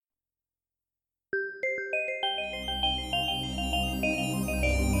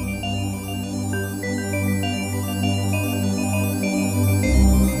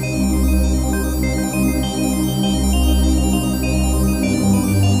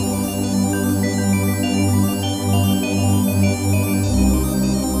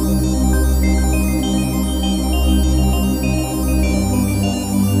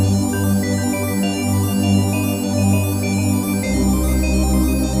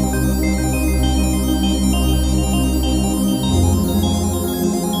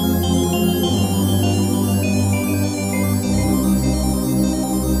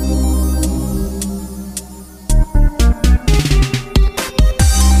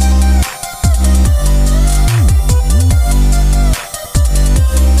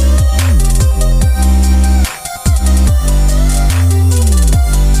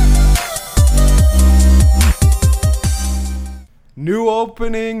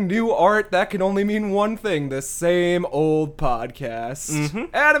gaming, new art, that can only mean one thing, the same old podcast.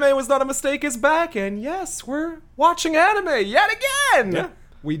 Anime Was Not a Mistake is back, and yes, we're watching anime yet again! Yeah.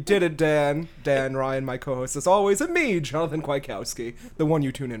 We did it, Dan. Dan Ryan, my co-host, as always, and me, Jonathan Kwiatkowski, the one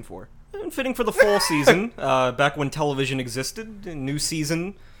you tune in for. Fitting for the fall season, back when television existed, new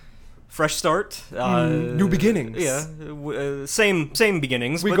season, fresh start. New beginnings. Yeah, same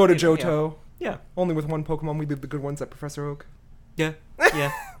beginnings. We but, go to you know, Johto. Yeah. Only with one Pokemon, we leave the good ones at Professor Oak. Yeah.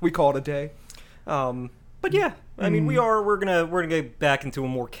 Yeah. We call it a day. But yeah, I mean, we're gonna get back into a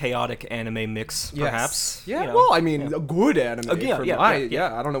more chaotic anime mix, perhaps. Yes. Yeah. you know. Well, I mean, a good anime.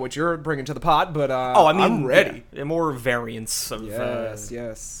 Yeah, I don't know what you're bringing to the pot, but I mean, I'm ready. Yeah, more variants of.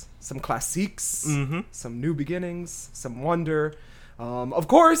 Yes. Some classiques. Mm-hmm. Some new beginnings. Some wonder. Of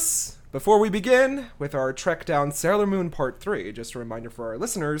course, before we begin with our trek down Sailor Moon Part 3, just a reminder for our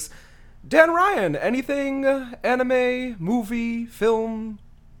listeners, Dan Ryan, anything anime, movie, film,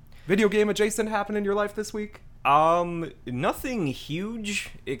 video game adjacent happen in your life this week? Nothing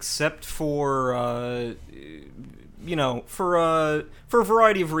huge except for for a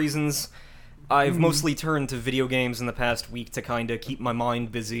variety of reasons. I've mostly turned to video games in the past week to kind of keep my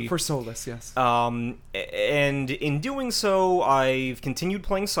mind busy. For solace, yes. And in doing so, I've continued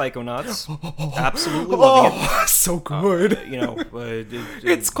playing Psychonauts. Absolutely loving it. So good.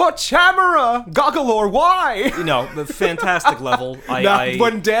 It's Kochamara! Goggalore, why? the fantastic level.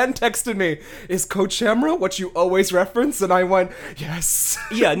 When Dan texted me, is Kochamara what you always reference? And I went, yes.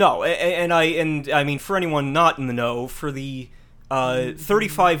 Yeah, no, and I mean, for anyone not in the know, for the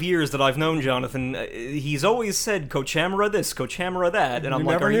 35 years that I've known Jonathan, he's always said Kochamara this, Kochamara that, and I'm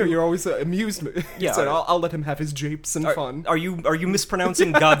like, never knew. You're always amused me. Yeah, said, I'll let him have his japes and fun. Are you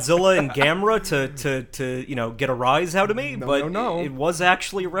mispronouncing Godzilla and Gamera to get a rise out of me? No. It was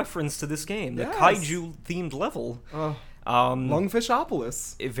actually a reference to this game, the kaiju themed level.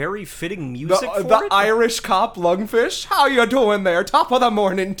 Lungfishopolis. A very fitting music for the it. Irish cop Lungfish. How you doing there? Top of the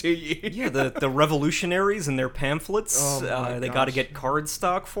morning to you. Yeah, the revolutionaries and their pamphlets. Oh they got to get card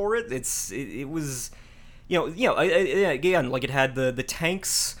stock for it. It was, again, like it had the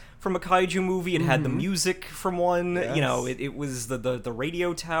tanks from a kaiju movie. It had the music from one. Yes. It was the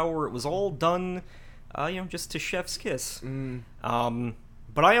radio tower. It was all done, just to chef's kiss.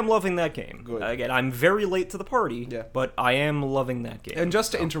 But I am loving that game. Good. Again, I'm very late to the party, but I am loving that game. And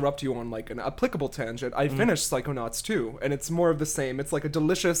just to interrupt you on like an applicable tangent, I finished Psychonauts 2, and it's more of the same. It's like a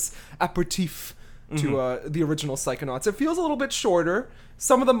delicious aperitif to the original Psychonauts. It feels a little bit shorter.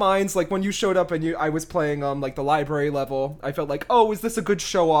 Some of the mines, like when you showed up and I was playing like the library level, I felt like, oh, is this a good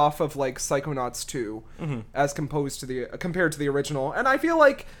show off of like Psychonauts 2 as compared to the original? And I feel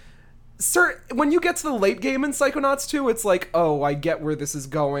like when you get to the late game in Psychonauts 2, it's like, oh, I get where this is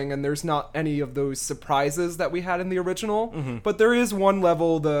going, and there's not any of those surprises that we had in the original. But there is one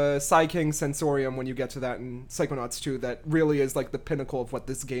level, the Psy-King Sensorium, when you get to that in Psychonauts 2, that really is like the pinnacle of what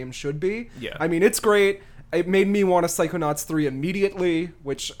this game should be. Yeah. I mean, it's great. It made me want a Psychonauts 3 immediately,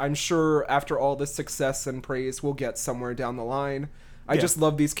 which I'm sure after all this success and praise we'll get somewhere down the line. I just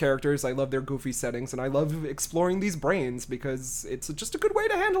love these characters, I love their goofy settings, and I love exploring these brains because it's just a good way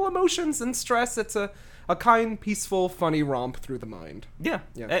to handle emotions and stress. It's a kind, peaceful, funny romp through the mind. Yeah.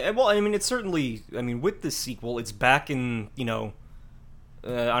 Well, I mean, it's certainly, with this sequel, it's back in, I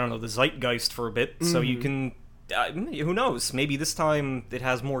don't know, the zeitgeist for a bit, so you can, who knows, maybe this time it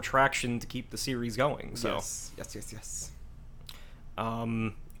has more traction to keep the series going, so. Yes.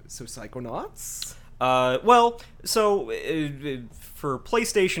 So Psychonauts? For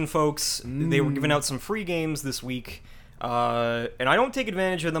PlayStation folks, they were giving out some free games this week, and I don't take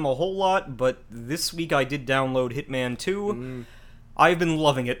advantage of them a whole lot, but this week I did download Hitman 2. I've been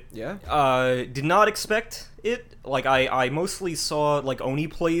loving it. Yeah. Did not expect it. Like, I mostly saw, like, Oni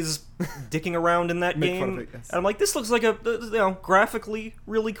plays dicking around in that Make game. fun of it, yes. And I'm like, this looks like a, graphically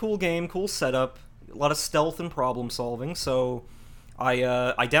really cool game, cool setup, a lot of stealth and problem solving, so I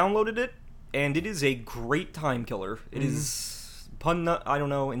downloaded it, and it is a great time killer. It is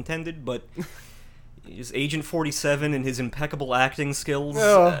intended, but just Agent 47 and his impeccable acting skills.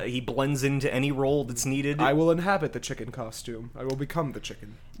 He blends into any role that's needed. I will inhabit the chicken costume. I will become the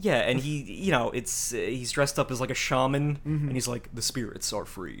chicken. Yeah, and he's dressed up as like a shaman, and he's like, the spirits are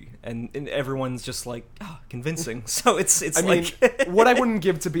free, and everyone's just like, convincing. So it's what I wouldn't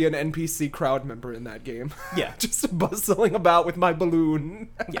give to be an NPC crowd member in that game. Yeah. Just bustling about with my balloon.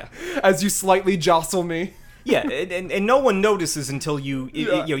 Yeah. As you slightly jostle me. Yeah, and no one notices until you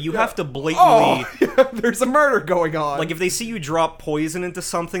have to blatantly. Oh, yeah, there's a murder going on. Like, if they see you drop poison into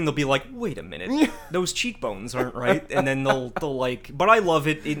something, they'll be like, "Wait a minute, those cheekbones aren't right," and then they'll like. But I love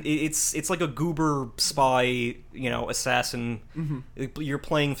it. It's like a goober spy, assassin. Mm-hmm. You're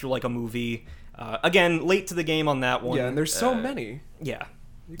playing through like a movie. Again, late to the game on that one. Yeah, and there's so many. Yeah,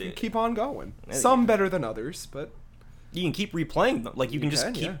 You can keep on going. Some better than others, but you can keep replaying them. Like, you can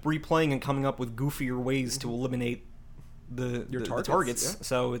just keep yeah. replaying and coming up with goofier ways to eliminate the targets. Yeah.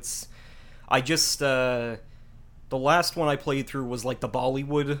 So it's, I just the last one I played through was like the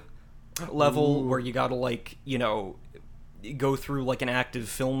Bollywood level, where you gotta like go through like an active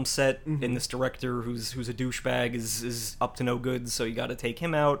film set, and this director who's a douchebag is up to no good, so you gotta take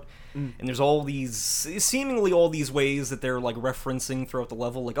him out. And there's seemingly all these ways that they're like referencing throughout the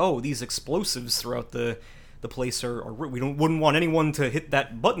level, like, oh, these explosives throughout the place are wouldn't want anyone to hit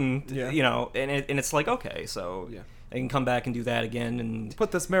that button, and it's like, okay, so I can come back and do that again, and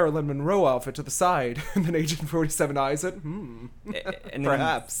put this Marilyn Monroe outfit to the side, and then Agent 47 eyes it. And then,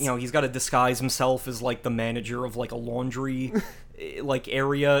 Perhaps. He's got to disguise himself as like the manager of like a laundry like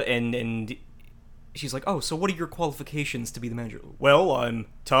area, and she's like, oh, so what are your qualifications to be the manager? Well, I'm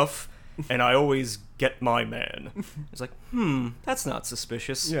tough, and I always get my man. It's like, that's not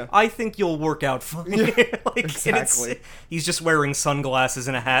suspicious. Yeah. I think you'll work out fine. Yeah, like, exactly. He's just wearing sunglasses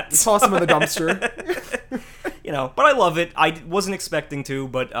and a hat. Toss him in the dumpster. But I love it. I wasn't expecting to,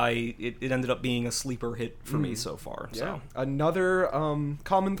 but it ended up being a sleeper hit for me so far. Yeah, So. another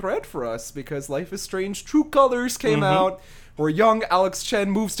common thread for us, because Life is Strange True Colors came out, where young Alex Chen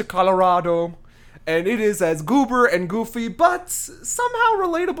moves to Colorado, and it is as goober and goofy, but somehow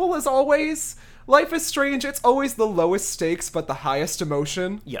relatable as always. Life is Strange, it's always the lowest stakes, but the highest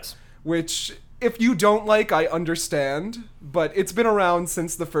emotion. Yes. Which, if you don't like, I understand, but it's been around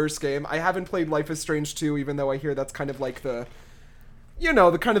since the first game. I haven't played Life is Strange 2, even though I hear that's kind of like the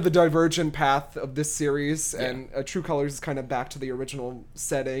divergent path of this series, and True Colors is kind of back to the original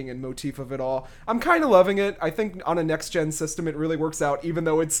setting and motif of it all. I'm kind of loving it. I think on a next-gen system it really works out, even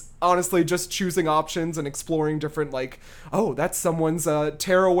though it's honestly just choosing options and exploring different, like, oh, that's someone's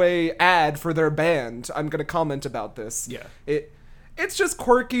tearaway ad for their band. I'm going to comment about this. Yeah. It's just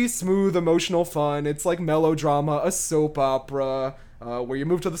quirky, smooth, emotional fun. It's like melodrama, a soap opera, where you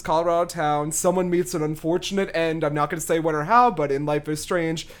move to this Colorado town, someone meets an unfortunate end. I'm not going to say when or how, but in Life is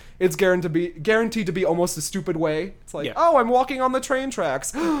Strange, it's guaranteed to be almost a stupid way. It's like, oh, I'm walking on the train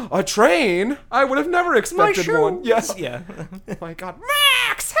tracks. A train? I would have never expected one. Yes. Yeah. Oh my God.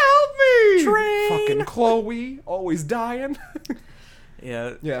 Max, help me! Train! Fucking Chloe, always dying.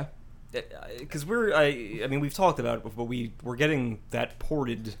 Yeah. Yeah. Because we've talked about it before, but we're getting that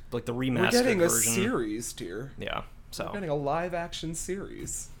ported, like the remastered version. We're getting a series, dear. Yeah, so. We're getting a live-action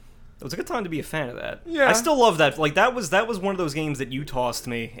series. It was a good time to be a fan of that. Yeah. I still love that. Like, that was one of those games that you tossed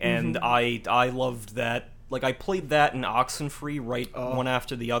me, and I loved that. Like, I played that and Oxenfree one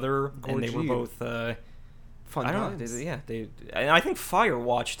after the other, and they were both... Fun I don't times. know, and I think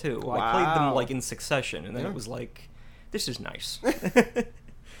Firewatch, too. Wow. I played them, like, in succession, and then it was like, this is nice.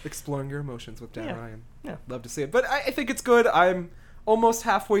 Exploring your emotions with Dan Ryan. Yeah. Love to see it. But I think it's good. I'm almost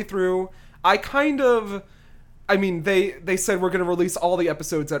halfway through. They said we're going to release all the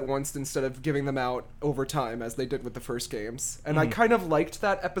episodes at once instead of giving them out over time, as they did with the first games. And I kind of liked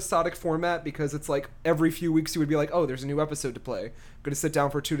that episodic format, because it's like every few weeks you would be like, oh, there's a new episode to play. I'm going to sit down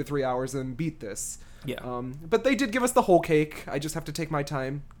for 2 to 3 hours and beat this. Yeah. But they did give us the whole cake. I just have to take my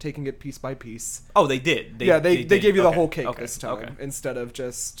time taking it piece by piece. Oh, they did. They gave you the whole cake Okay. this time, Okay. instead of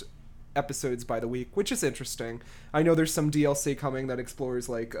just episodes by the week, which is interesting. I know there's some DLC coming that explores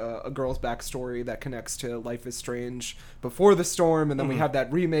like a girl's backstory that connects to Life is Strange Before the Storm, and then we have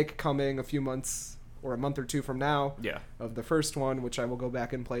that remake coming a few months or a month or two from now of the first one, which I will go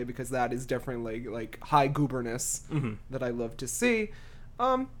back and play, because that is definitely like high gooberness that I love to see.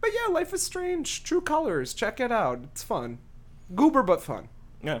 But yeah, Life is Strange, True Colors, check it out. It's fun. Goober but fun.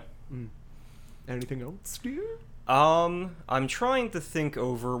 Yeah. Anything else, dear? I'm trying to think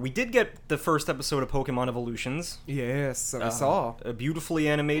over. We did get the first episode of Pokemon Evolutions. Yes, I saw. A beautifully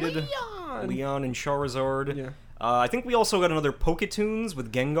animated Leon and Charizard. Yeah. I think we also got another Poketoons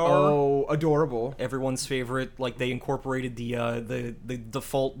with Gengar. Oh, adorable. Everyone's favorite. Like, they incorporated the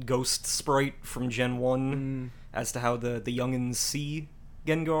default ghost sprite from Gen 1 as to how the youngins see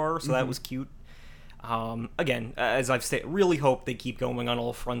Gengar, so that was cute. Again, as I've said, really hope they keep going on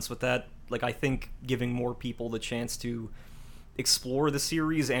all fronts with that. Like, I think giving more people the chance to explore the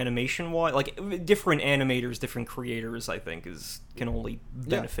series animation-wise. Like, different animators, different creators, I think, can only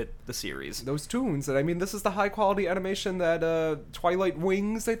benefit the series. Those tunes, and I mean, this is the high-quality animation that Twilight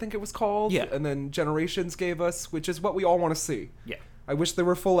Wings, I think it was called, Yeah. and then Generations gave us, which is what we all want to see. Yeah. I wish there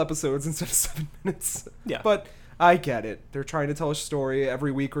were full episodes instead of 7 minutes. Yeah. But I get it. They're trying to tell a story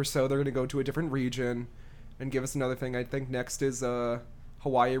every week or so. They're going to go to a different region and give us another thing. I think next is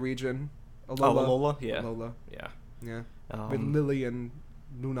Hawaii region. Alola. Alola? Yeah. Alola. Yeah. Yeah. With Lily and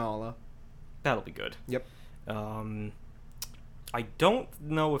Lunala. That'll be good. Yep. I don't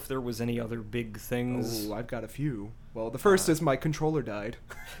know if there was any other big things. Oh, I've got a few. Well, the first is my controller died.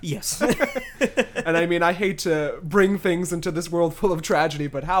 Yes. And I mean, I hate to bring things into this world full of tragedy,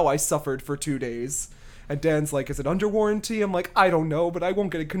 but how I suffered for 2 days. And Dan's like, is it under warranty? I'm like, I don't know, but I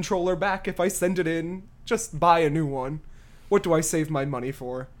won't get a controller back if I send it in. Just buy a new one. What do I save my money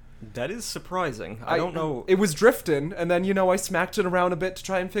for? That is surprising. I don't know. It was drifting, and then, I smacked it around a bit to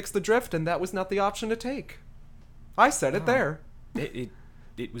try and fix the drift, and that was not the option to take. I said it there.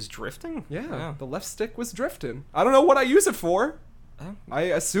 It was drifting? Yeah, the left stick was drifting. I don't know what I use it for. I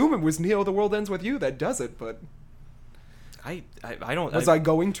assume it was Neo The World Ends With You that does it, but... I don't... Was I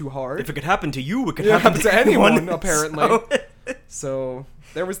going too hard? If it could happen to you, it could Yeah, happen to anyone, apparently. So... So,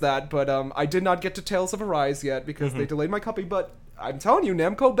 there was that, but I did not get to Tales of Arise yet because they delayed my copy, but I'm telling you,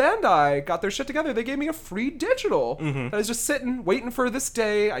 Namco Bandai got their shit together. They gave me a free digital. I was just sitting, waiting for this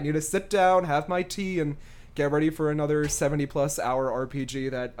day. I need to sit down, have my tea, and get ready for another 70-plus hour RPG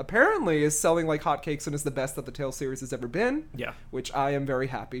that apparently is selling like hotcakes and is the best that the Tales series has ever been. Yeah. Which I am very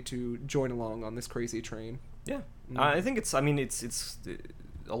happy to join along on this crazy train. Yeah. I think it's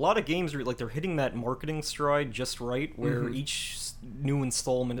a lot of games are like they're hitting that marketing stride just right, where each new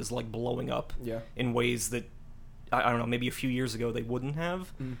installment is like blowing up in ways that I don't know, maybe a few years ago they wouldn't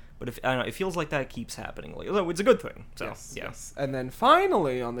have. But I don't know, it feels like that keeps happening. Like, it's a good thing. So yes. And then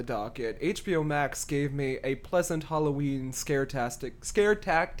finally on the docket, HBO Max gave me a pleasant Halloween scare-tastic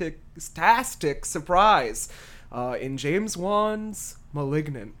surprise in James Wan's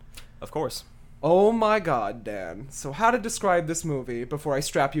Malignant. Of course. Oh my god, Dan. So how to describe this movie before I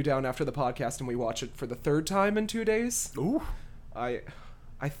strap you down after the podcast and we watch it for the 3rd time in 2 days? Ooh. I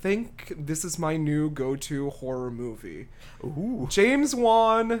think this is my new go-to horror movie. Ooh. James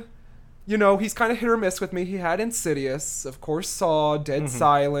Wan, he's kind of hit or miss with me. He had Insidious, of course, Saw, Dead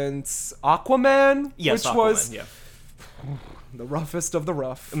Silence, Aquaman, yes, which Aquaman, was the roughest of the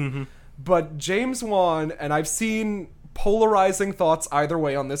rough. But James Wan, and I've seen polarizing thoughts either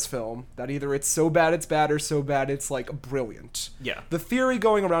way on this film, that either it's so bad it's bad or so bad it's like brilliant. Yeah. The theory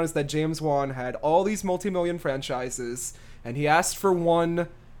going around is that James Wan had all these multi-million franchises and he asked for one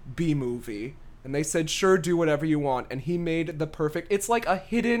B movie and they said, sure, do whatever you want, and he made the perfect, it's like a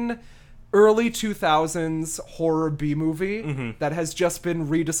hidden early 2000s horror B movie that has just been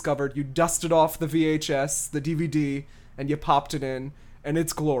rediscovered. You dusted off the VHS, the DVD, and you popped it in. And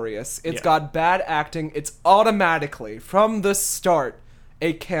it's glorious. It's got bad acting. It's automatically, from the start,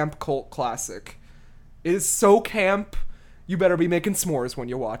 a camp cult classic. It is so camp, you better be making s'mores when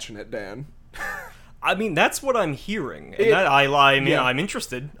you're watching it, Dan. I mean, that's what I'm hearing. And I'm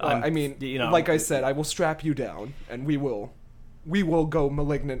interested. Like I said, I will strap you down, and we will go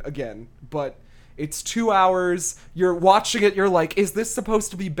Malignant again. But it's 2 hours. You're watching it. You're like, is this supposed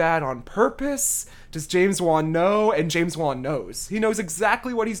to be bad on purpose? Does James Wan know? And James Wan knows. He knows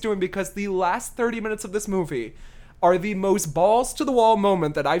exactly what he's doing because the last 30 minutes of this movie are the most balls-to-the-wall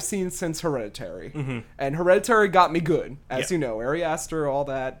moment that I've seen since Hereditary. And Hereditary got me good. As you know, Ari Aster, all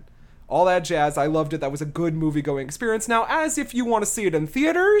that jazz. I loved it. That was a good movie-going experience. Now, as if you want to see it in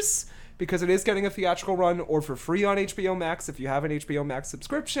theaters, because it is getting a theatrical run, or for free on HBO Max if you have an HBO Max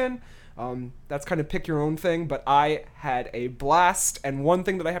subscription, that's kind of pick your own thing, but I had a blast. And one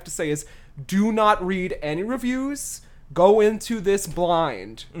thing that I have to say is, do not read any reviews. Go into this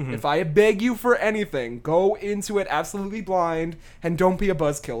blind. If I beg you for anything, go into it absolutely blind, and don't be a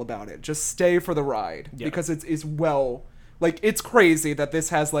buzzkill about it. Just stay for the ride, because it's it's crazy that this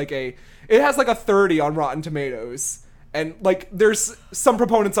has it has like a 30 on Rotten Tomatoes. And, there's some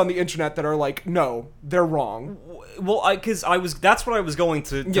proponents on the internet that are like, no, they're wrong. Well, that's what I was going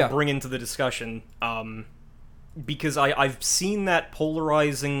to bring into the discussion, because I've seen that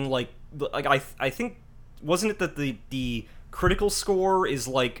polarizing, I think, wasn't it that the critical score is,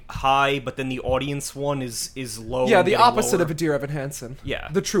 high, but then the audience one is low? Yeah, the opposite lower. of a Dear Evan Hansen. Yeah.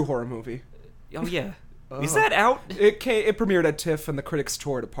 The true horror movie. Oh, yeah. Is that out? It premiered at TIFF and the critics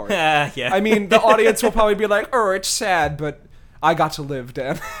tore it apart. Yeah. I mean, the audience will probably be like, oh, it's sad, but I got to live,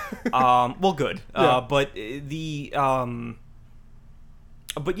 Dan. Well, good. Yeah. But the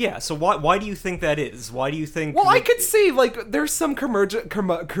But yeah, so why do you think that is? Why do you think? Well, I could see, like, there's some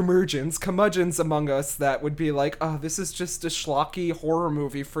curmudgeons among us that would be like, oh, this is just a schlocky horror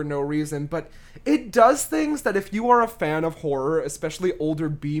movie for no reason. But it does things that if you are a fan of horror, especially older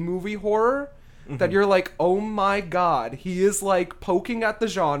B-movie horror, that you're like, oh my god, he is, like, poking at the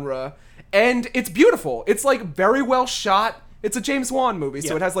genre. And it's beautiful. It's, like, very well shot. It's a James Wan movie,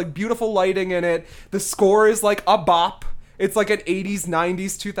 so it has, like, beautiful lighting in it. The score is, like, a bop. It's like an 80s,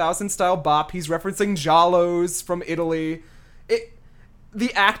 90s, 2000 style bop. He's referencing giallos from Italy.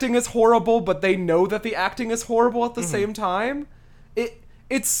 The acting is horrible, but they know that the acting is horrible at the same time.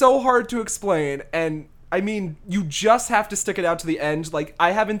 It's so hard to explain, and I mean, you just have to stick it out to the end. Like,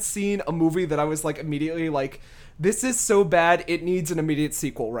 I haven't seen a movie that I was like immediately like, this is so bad, it needs an immediate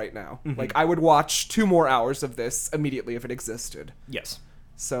sequel right now. Like, I would watch 2 more hours of this immediately if it existed. Yes.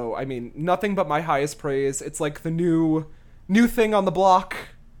 So, I mean, nothing but my highest praise. It's like the new thing on the block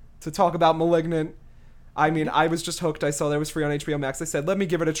to talk about Malignant. I mean, I was just hooked. I saw that it was free on HBO Max. I said, let me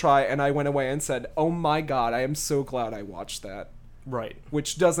give it a try, and I went away and said, oh my god, I am so glad I watched that. Right.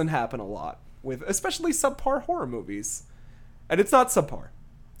 Which doesn't happen a lot with especially subpar horror movies. And it's not subpar.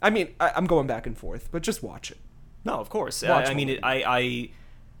 I mean, I'm going back and forth, but just watch it. No, of course. Watch I mean,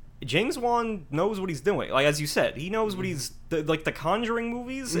 James Wan knows what he's doing. Like, as you said, he knows what he's... like, the Conjuring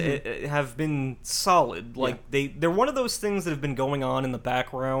movies have been solid. Like, they're one of those things that have been going on in the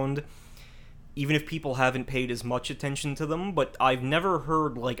background, even if people haven't paid as much attention to them, but I've never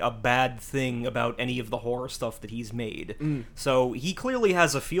heard, like, a bad thing about any of the horror stuff that he's made. So, he clearly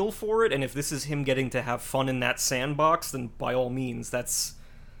has a feel for it, and if this is him getting to have fun in that sandbox, then by all means,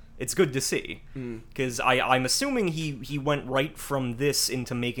 it's good to see. Because I'm assuming he went right from this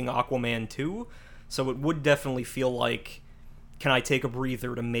into making Aquaman 2, so it would definitely feel like, can I take a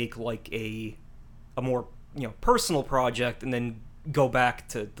breather to make, like, a more, personal project, and then go back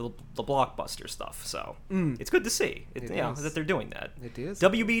to the blockbuster stuff. So, it's good to see that they're doing that. It is.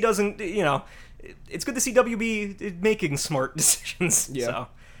 WB doesn't, it's good to see WB making smart decisions. Yeah.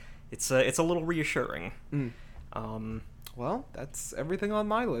 So, it's a little reassuring. Well, that's everything on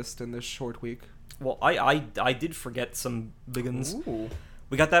my list in this short week. Well, I did forget some big ones. Ooh.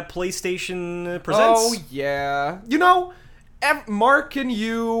 We got that PlayStation Presents. Oh, yeah. Mark and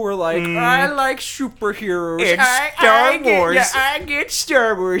you were like, I like superheroes. It's Star Wars. I get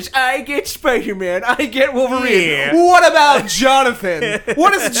Star Wars. I get Spider-Man. I get Wolverine. Yeah. What about Jonathan?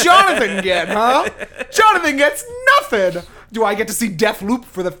 What does Jonathan get, huh? Jonathan gets nothing. Do I get to see Deathloop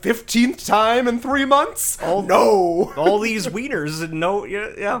for the 15th time in 3 months? No. All these wieners and no,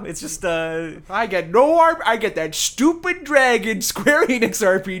 it's just, I get no arm. I get that stupid Dragon Square Enix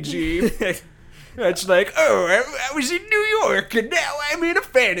RPG. It's like, oh, I was in New York and now I'm in a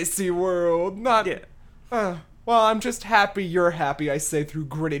fantasy world. Not. Yeah. Well, I'm just happy you're happy. I say through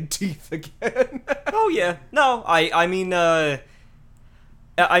gritted teeth again. Oh yeah. No, I mean,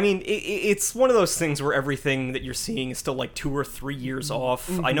 it's one of those things where everything that you're seeing is still like 2 or 3 years off.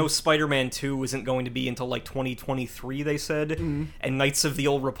 I know Spider-Man 2 isn't going to be until like 2023, they said, and Knights of the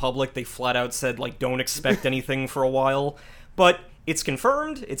Old Republic, they flat out said like don't expect anything for a while, but it's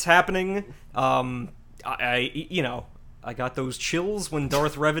confirmed, it's happening. I got those chills when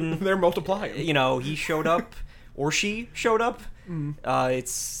Darth Revan, they're multiplying. He showed up or she showed up.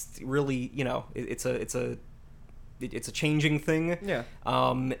 It's really, it's a changing thing. Yeah.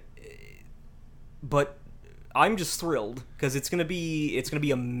 But I'm just thrilled because it's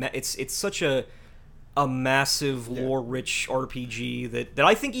such a massive lore-rich RPG that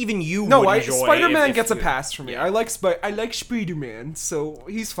I think even you would enjoy. Spider-Man gets a pass from me. I like Spider-Man, so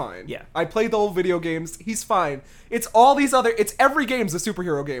he's fine. Yeah. I played the old video games. He's fine. It's all these other. It's every game's a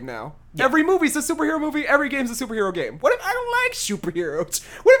superhero game now. Yeah. Every movie's a superhero movie. Every game's a superhero game. What if I don't like superheroes?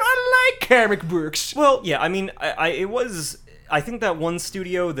 What if I like comic books? Well, yeah. I mean, I think that one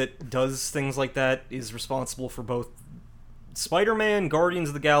studio that does things like that is responsible for both Spider-Man, Guardians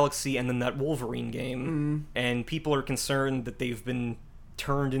of the Galaxy, and then that Wolverine game. And people are concerned that they've been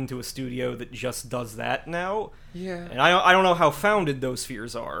turned into a studio that just does that now. Yeah. And I don't know how founded those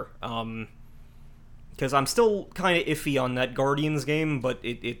fears are. Because I'm still kind of iffy on that Guardians game, but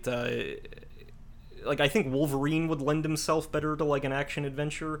I think Wolverine would lend himself better to like an action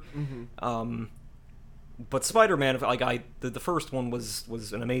adventure. But Spider-Man, the first one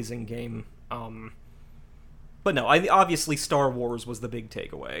was an amazing game. But no, obviously Star Wars was the big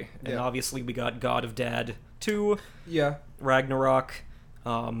takeaway. And obviously we got God of Dad 2. Yeah. Ragnarok.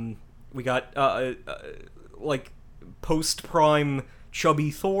 We got, post-prime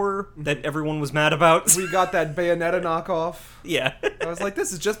chubby Thor that everyone was mad about. We got that Bayonetta knockoff. Yeah. I was like,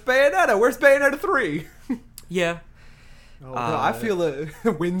 this is just Bayonetta. Where's Bayonetta 3? Yeah. Oh, I feel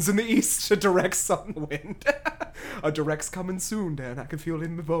winds in the east. A direct's on the wind. A direct's coming soon, Dan. I can feel it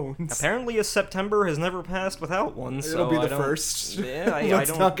in the bones. Apparently, a September has never passed without one. So It'll be I the don't- first. Yeah, I Let's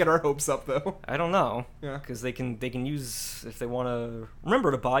don't. not get our hopes up, though. I don't know. Yeah. Because they can use, if they want to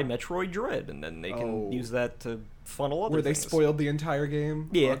remember to buy Metroid Dread, and then they can Oh. use that to funnel other Where they things. spoiled the entire game.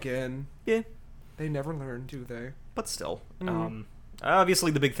 Yeah. Again. Yeah, They never learn, do they? but still. Mhm. Obviously,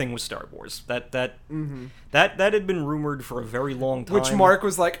 the big thing was Star Wars. That Mm-hmm. that had been rumored for a very long time. Which Mark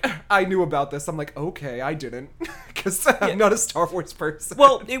was like, I knew about this. I'm like, okay, I didn't. Because I'm not a Star Wars person.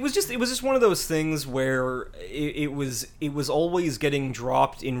 Well, it was just one of those things where it was always getting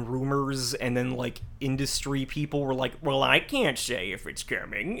dropped in rumors, and then like industry people were like, "Well, I can't say if it's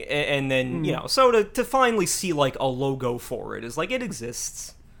coming," and then so to finally see like a logo for it is like it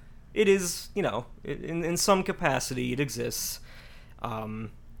exists. It is in some capacity it exists.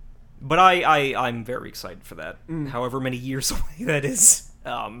 But I'm very excited for that. However many years away that is.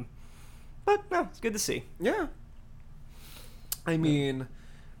 But no, it's good to see. Yeah. I mean,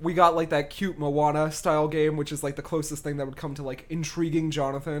 we got like that cute Moana style game, which is like the closest thing that would come to like intriguing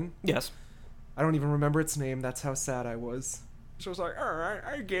Jonathan. Yes. I don't even remember its name. That's how sad I was. So I was like, alright,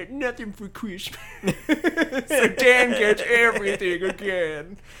 I get nothing for Christmas. So Dan gets everything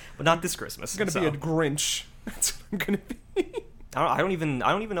again. But not this Christmas. I'm gonna be a Grinch. That's what I'm gonna be. I don't even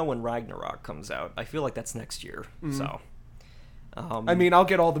know when Ragnarok comes out. I feel like that's next year. So, I mean, I'll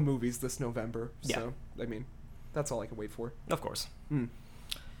get all the movies this November. Yeah. So, I mean, that's all I can wait for. of course.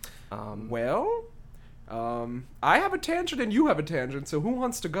 Well, I have a tangent and you have a tangent, so who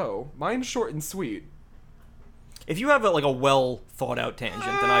wants to go? Mine's short and sweet. If you have a well thought out tangent,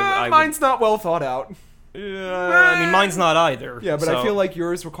 then I Mine's not well thought out. would. I mean, mine's not either. Yeah, but so I feel like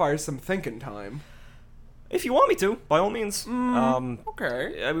yours requires some thinking time. if you want me to, by all means.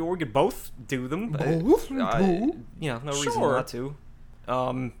 Okay. I mean, we could both do them. Both? No reason Sure. not to.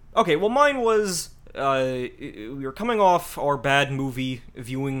 Okay, well, mine was we were coming off our bad movie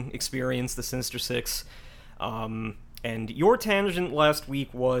viewing experience, The Sinister Six, and your tangent last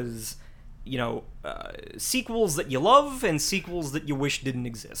week was, sequels that you love and sequels that you wish didn't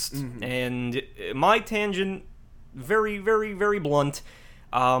exist. And my tangent, very, very, very blunt,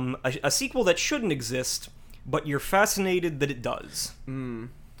 a sequel that shouldn't exist, but you're fascinated that it does.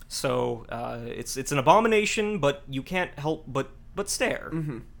 So it's an abomination, but you can't help but stare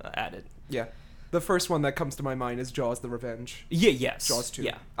at it. Yeah. The first one that comes to my mind is Jaws: The Revenge. Yeah. Yes. Jaws 2.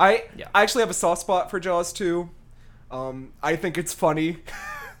 Yeah. I Yeah. actually have a soft spot for Jaws 2. I think it's funny.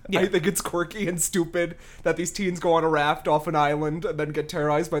 Yeah. I think it's quirky and stupid that these teens go on a raft off an island and then get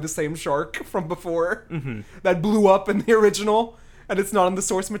terrorized by the same shark from before that blew up in the original, and it's not in the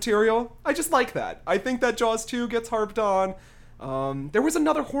source material. I just like that. I think that Jaws 2 gets harped on. There was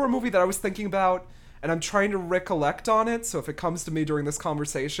another horror movie that I was thinking about, and I'm trying to recollect on it, so if it comes to me during this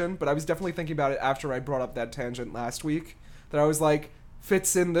conversation, but I was definitely thinking about it after I brought up that tangent last week, that I was like,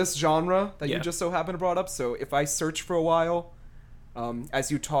 fits in this genre that you Yeah. just so happen to brought up, so if I search for a while,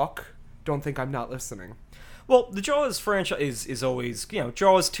 as you talk, don't think I'm not listening. Well, the Jaws franchise is always,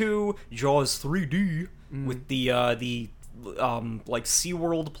 Jaws 2, Jaws 3D, with the like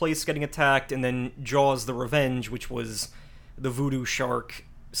SeaWorld place getting attacked, and then Jaws: The Revenge, which was the voodoo shark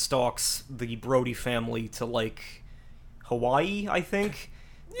stalks the Brody family to, like, Hawaii, I think.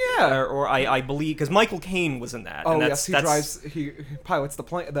 Yeah. Or I believe, because Michael Caine was in that. Oh, and yes, he pilots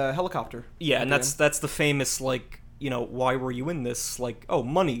the helicopter. Yeah, and at the that's the famous, like, why were you in this? Like, oh,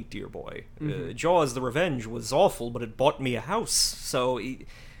 money, dear boy. Jaws: The Revenge was awful, but it bought me a house. So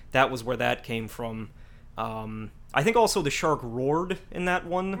that was where that came from. I think also the shark roared in that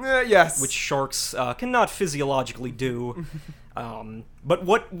one. Yes. Which sharks cannot physiologically do. But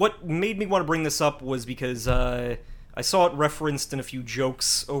what made me want to bring this up was because I saw it referenced in a few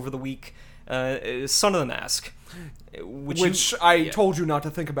jokes over the week. Son of the Mask. Which I told you not to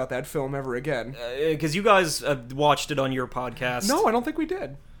think about that film ever again. Because you guys watched it on your podcast. No, I don't think we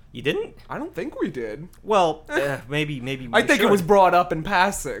did. You didn't? I don't think we did. Well, maybe we I think should. it was brought up in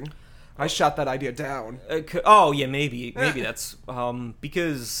passing. I shot that idea down. Oh, yeah, maybe that's...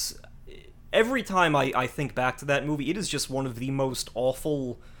 because every time I think back to that movie, it is just one of the most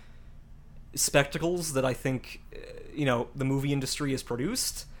awful spectacles that I think, the movie industry has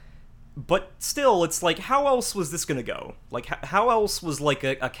produced. But still, it's like, how else was this gonna go? Like, how else was, like,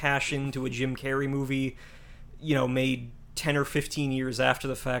 a cash-in to a Jim Carrey movie, made 10 or 15 years after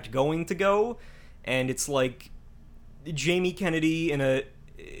the fact going to go? And it's like Jamie Kennedy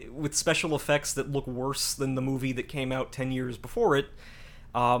with special effects that look worse than the movie that came out 10 years before it.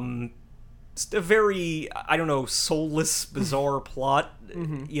 It's a very, I don't know, soulless, bizarre plot.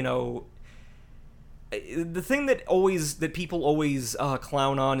 the thing that people always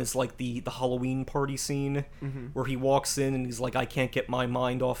clown on is like the Halloween party scene where he walks in and he's like, I can't get my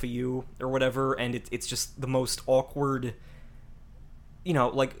mind off of you or whatever, and it's just the most awkward,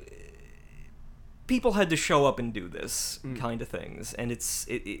 like people had to show up and do this kind of things, and it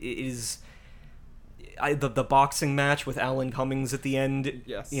is the boxing match with Alan Cummings at the end,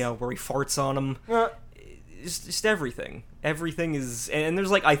 yes, where he farts on him. Just everything. Everything is, and there's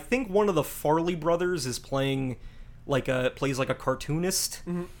like, I think one of the Farley brothers is plays like a cartoonist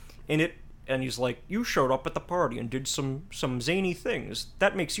in it, and he's like, you showed up at the party and did some zany things.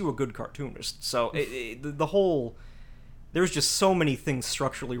 That makes you a good cartoonist. So the whole, there's just so many things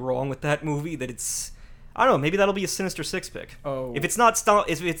structurally wrong with that movie that it's, I don't know, maybe that'll be a Sinister Six pick. Oh, if it's not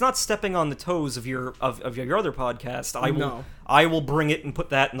stepping on the toes of your other podcast, I will bring it and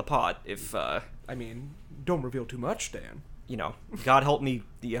put that in the pot. If I mean, don't reveal too much, Dan. God help me,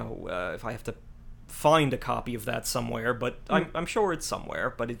 if I have to find a copy of that somewhere, but I'm sure it's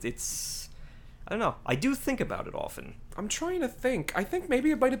somewhere, but it's I don't know. I do think about it often. I'm trying to think. I think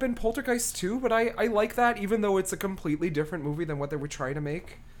maybe it might have been Poltergeist 2, but I like that, even though it's a completely different movie than what they were trying to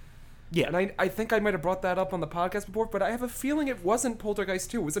make. Yeah. And I think I might have brought that up on the podcast before, but I have a feeling it wasn't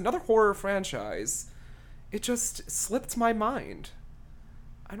Poltergeist 2. It was another horror franchise. It just slipped my mind.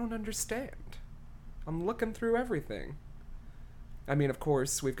 I don't understand. I'm looking through everything. I mean, of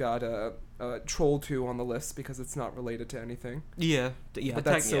course, we've got Troll 2 on the list because it's not related to anything. Yeah. But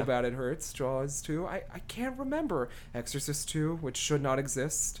that's so bad it hurts. Jaws 2. I can't remember. Exorcist 2, which should not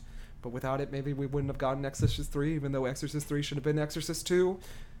exist. But without it, maybe we wouldn't have gotten Exorcist 3, even though Exorcist 3 should have been Exorcist 2.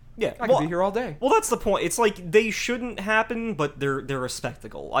 Yeah, I could be here all day. Well, that's the point. It's like they shouldn't happen, but they're a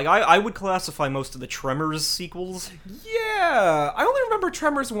spectacle. Like I would classify most of the Tremors sequels. Yeah, I only remember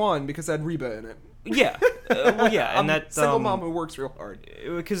Tremors 1 because it had Reba in it. Yeah, yeah, and that single mom who works real hard.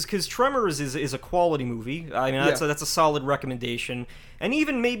 Because Tremors is a quality movie. I mean, that's a solid recommendation, and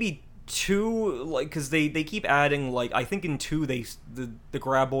even maybe 2, like, because they keep adding, like, I think in 2 the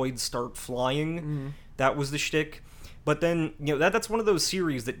graboids start flying. That was the shtick. But then, that's one of those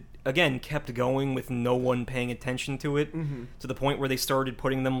series that, again, kept going with no one paying attention to it, to the point where they started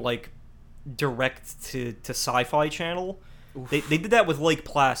putting them, like, direct to Sci-Fi Channel. They did that with Lake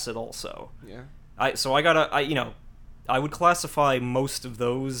Placid also. Yeah. I would classify most of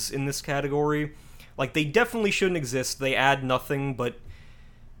those in this category. Like, they definitely shouldn't exist. They add nothing, but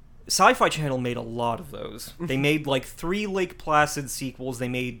Sci-Fi Channel made a lot of those. They made, like, 3 Lake Placid sequels. They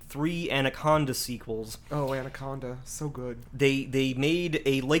made 3 Anaconda sequels. Oh, Anaconda. So good. They made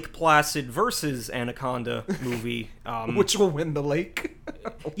a Lake Placid versus Anaconda movie. Which will win the lake?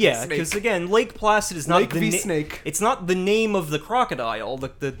 Yeah, because, again, Lake Placid is not Lake v. Snake. It's not the name of the crocodile.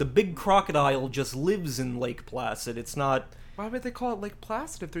 The big crocodile just lives in Lake Placid. It's not... Why would they call it Lake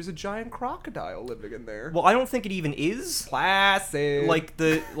Placid if there's a giant crocodile living in there? Well, I don't think it even is Placid.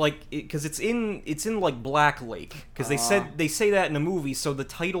 Because it's in like Black Lake. Because they say that in a movie, so the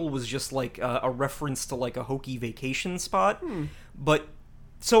title was just like a reference to like a hokey vacation spot. But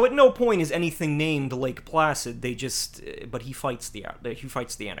so at no point is anything named Lake Placid. They just but he fights the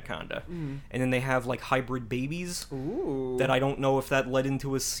anaconda, and then they have like hybrid babies. Ooh. That I don't know if that led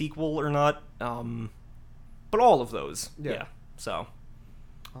into a sequel or not. But all of those, yeah. So,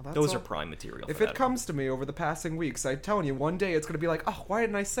 those are prime material. If it comes to me over the passing weeks, I'm telling you, one day it's going to be like, oh, why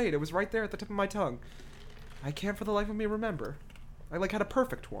didn't I say it? It was right there at the tip of my tongue. I can't for the life of me remember. I, like, had a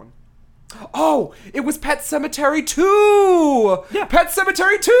perfect one. Oh, it was Pet Sematary 2! Yeah. Pet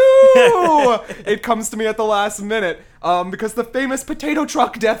Sematary 2! It comes to me at the last minute, because the famous potato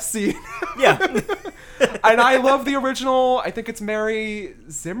truck death scene. Yeah. And I love the original. I think it's Mary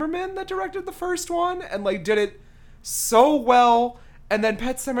Zimmerman that directed the first one and like did it so well. And then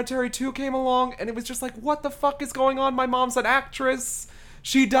Pet Sematary 2 came along and it was just like, what the fuck is going on? My mom's an actress.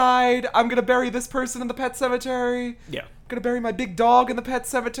 She died. I'm gonna bury this person in the Pet Cemetery. Yeah. I'm gonna bury my big dog in the Pet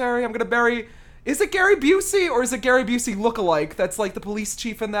Cemetery. I'm gonna bury... Is it Gary Busey or is it Gary Busey lookalike that's like the police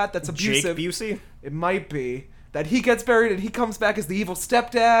chief in that's abusive? Jake Busey? It might be. That he gets buried and he comes back as the evil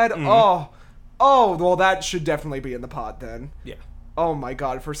stepdad. Oh, well, that should definitely be in the pot then. Yeah. Oh my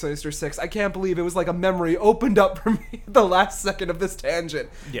god, for Sinister Six. I can't believe it was like a memory opened up for me the last second of this tangent.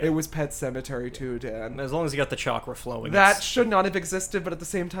 Yeah. It was Pet Sematary 2, Dan. As long as you got the chakra flowing. That should not have existed, but at the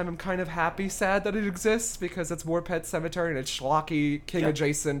same time, I'm kind of sad that it exists because it's more Pet Sematary and it's schlocky,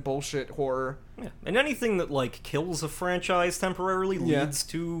 king-adjacent bullshit horror. Yeah. And anything that, like, kills a franchise temporarily leads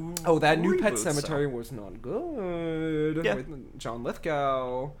to that new reboots, Pet Sematary was not good. Yeah. With John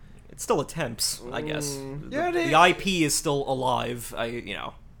Lithgow. It still attempts, I guess. Yeah, the IP is still alive.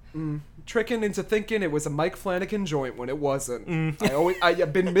 Tricking into thinking it was a Mike Flanagan joint when it wasn't.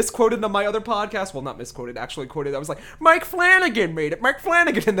 I've been misquoted on my other podcast. Well, not misquoted, actually quoted. I was like, Mike Flanagan made it, Mike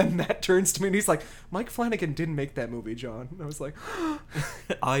Flanagan. And then Matt turns to me and he's like, Mike Flanagan didn't make that movie, John. And I was like,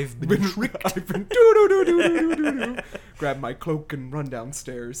 I've been tricked. I've been do-do-do-do-do-do-do. Grab my cloak and run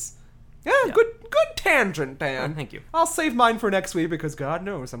downstairs. Yeah, good tangent, Dan. Thank you. I'll save mine for next week because God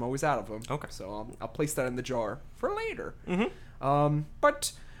knows I'm always out of them. Okay. So I'll place that in the jar for later.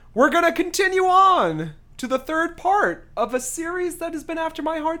 But we're going to continue on to the third part of a series that has been after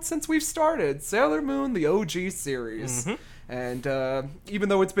my heart since we've started. Sailor Moon, the OG series. And even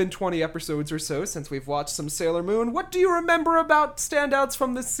though it's been 20 episodes or so since we've watched some Sailor Moon, what do you remember about standouts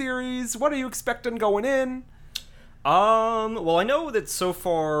from this series? What are you expecting going in? Well, I know that so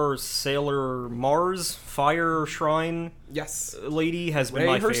far Sailor Mars, Fire Shrine Yes. lady has been Ray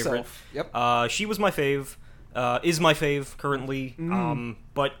my herself. favorite. Yep. She was my fave. Is my fave currently.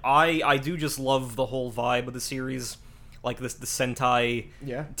 But I do just love the whole vibe of the series. Like the Sentai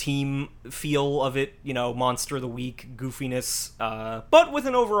team feel of it, Monster of the Week, goofiness, but with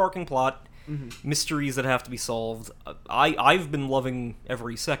an overarching plot. Mysteries that have to be solved. I've been loving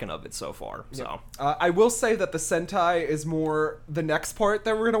every second of it so far. So I will say that the Sentai is more the next part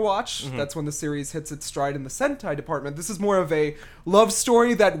that we're going to watch. That's when the series hits its stride in the Sentai department. This is more of a love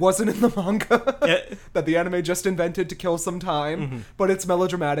story that wasn't in the manga, that the anime just invented to kill some time. But it's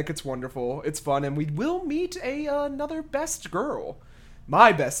melodramatic, it's wonderful, it's fun, and we will meet another best girl.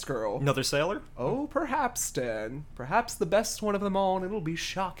 My best girl. another sailor? Oh, perhaps, Dan. Perhaps the best one of them all, and it'll be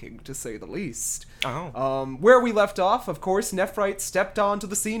shocking, to say the least. Where we left off, of course, Nephrite stepped onto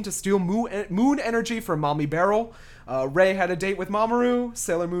the scene to steal moon energy from Mommy Beryl. Ray had a date with Mamoru,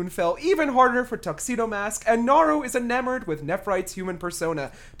 Sailor Moon fell even harder for Tuxedo Mask, and Naru is enamored with Nephrite's human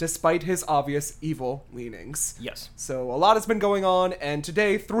persona, despite his obvious evil leanings. Yes. So a lot has been going on, and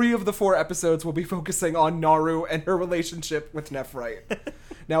today 3 of the 4 episodes will be focusing on Naru and her relationship with Nephrite.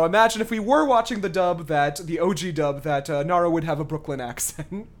 Now imagine if we were watching the OG dub, that Naru would have a Brooklyn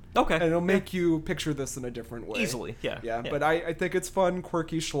accent. Okay. And it'll make you picture this in a different way. Easily, yeah. Yeah, but I think it's fun,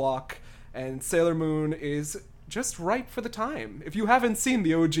 quirky schlock, and Sailor Moon is just right for the time. If you haven't seen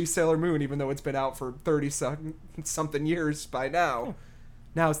the OG Sailor Moon, even though it's been out for 30-something years by now,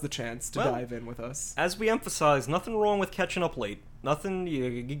 now's the chance to dive in with us. As we emphasize, nothing wrong with catching up late. Nothing,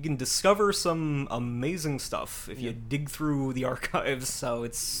 you can discover some amazing stuff if you dig through the archives, so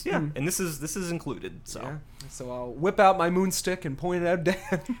it's, and this is included, so. Yeah. So I'll whip out my moonstick and point it at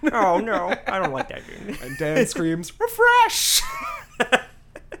Dan. Oh, no, I don't like that game. And Dan screams, "Refresh!"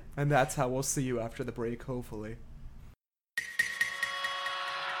 And that's how we'll see you after the break, hopefully.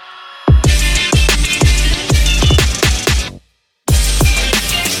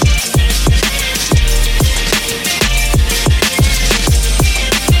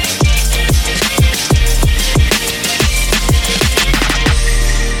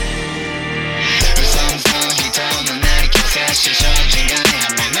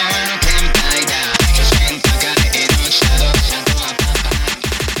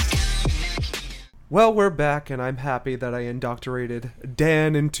 Well, we're back, and I'm happy that I indoctrinated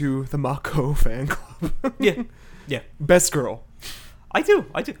Dan into the Mako fan club. Yeah. Best girl. I do.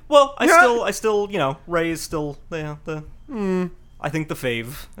 Well, I still, Ray is still, I think the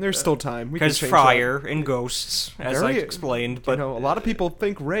fave. There's still time. We can Because change Friar and Ghosts, as I explained, but... a lot of people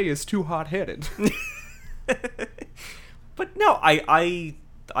think Ray is too hot-headed. But no, I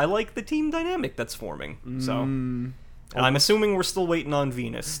like the team dynamic that's forming, so... And I'm assuming we're still waiting on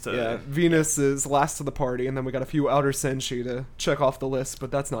Venus to... Yeah, Venus is last to the party, and then we got a few outer senshi to check off the list, but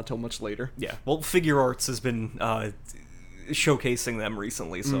that's not till much later. Yeah, well, Figure Arts has been showcasing them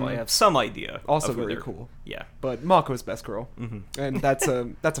recently, so I have some idea. Also of who very they're- cool. Yeah. But Mako's best girl. And that's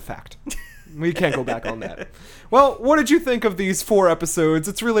a fact. We can't go back on that. Well, what did you think of these 4 episodes?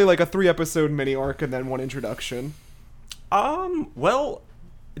 It's really like a 3-episode mini arc and then one introduction. Well,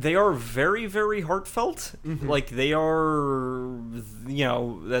 they are very, very heartfelt. Like, they are,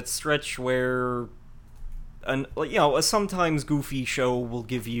 that stretch where, a sometimes goofy show will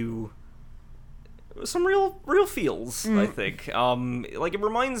give you some real feels, I think. Like, it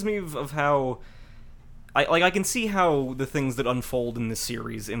reminds me of how... I can see how the things that unfold in this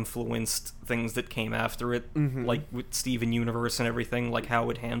series influenced things that came after it, like with Steven Universe and everything, like how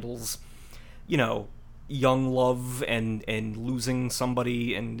it handles, young love and losing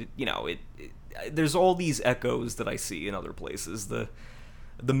somebody, and there's all these echoes that I see in other places. The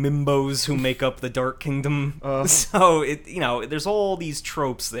Mimbos who make up the Dark Kingdom. So there's all these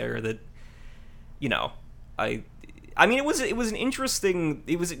tropes there that I mean it was an interesting,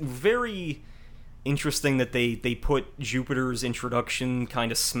 it was very interesting that they put Jupiter's introduction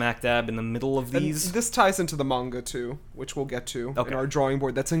kind of smack dab in the middle of these. And this ties into the manga too, which we'll get to Okay. in our drawing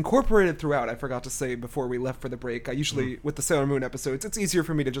board. That's incorporated throughout. I forgot to say before we left for the break. I usually with the Sailor Moon episodes, it's easier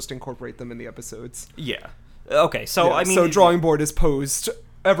for me to just incorporate them in the episodes. Yeah. Okay, so Yeah, I mean... so drawing board is posed,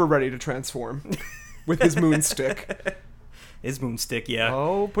 ever ready to transform, with his moon stick. His moonstick, yeah.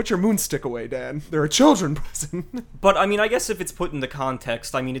 Oh, put your moon stick away, Dan. There are children present. But, I mean, I guess if it's put into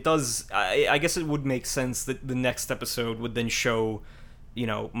context, I mean, it does... I guess it would make sense that the next episode would then show, you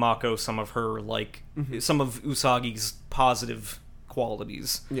know, Mako some of her, like, some of Usagi's positive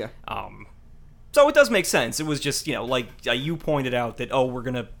qualities. Yeah. So it does make sense. It was just, you know, like, you pointed out that, oh, we're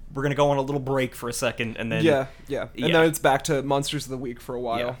gonna go on a little break for a second, and then... Yeah. And then it's back to Monsters of the Week for a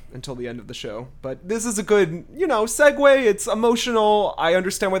while, Yeah. until the end of the show. But this is a good, you know, segue. It's emotional. I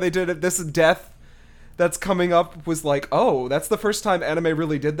understand why they did it. This death that's coming up was like, oh, that's the first time anime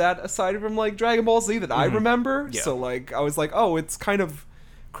really did that, aside from, like, Dragon Ball Z that I remember. Yeah. So, like, I was like, oh, it's kind of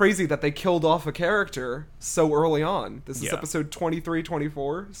crazy that they killed off a character so early on. This is Yeah. episode 23,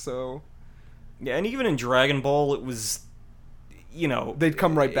 24, so... Yeah, and even in Dragon Ball, it was, you know... They'd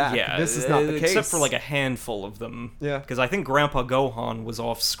come right back. Yeah, This is not the case. except for, like, a handful of them. Yeah. Because I think Grandpa Gohan was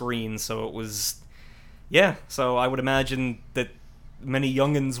off screen, so it was... Yeah, so I would imagine that many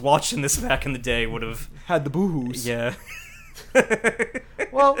youngins watching this back in the day would have... Had the boohoos. Yeah.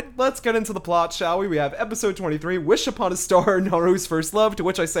 Well, let's get into the plot, shall we? We have episode 23, Wish Upon a Star, Naru's First Love, to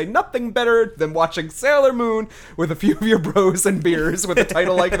which I say nothing better than watching Sailor Moon with a few of your bros and beers with a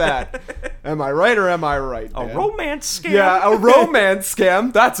title like that. Am I right or am I right, A man? romance scam. Yeah, a romance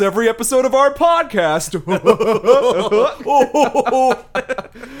scam. That's every episode of our podcast.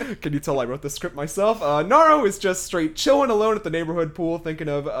 Can you tell I wrote the script myself? Naru is just straight chilling alone at the neighborhood pool thinking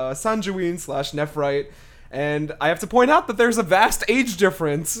of Sanjuin / Nephrite. And I have to point out that there's a vast age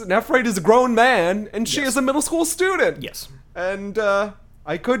difference. Nephrite is a grown man, and she Yes. is a middle school student. Yes. And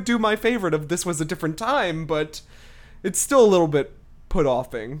I could do my favorite of This Was a Different Time, but it's still a little bit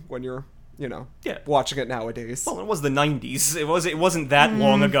put-offing when you're, you know, Yeah. watching it nowadays. Well, it was the 90s. It wasn't that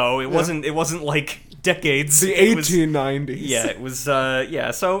long ago. It wasn't like decades. The It was- 1890s. Yeah, it was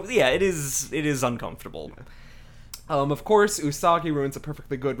yeah, so yeah, it is uncomfortable. Of course, Usagi ruins a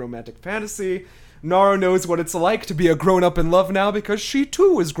perfectly good romantic fantasy. Naru knows what it's like to be a grown-up in love now because she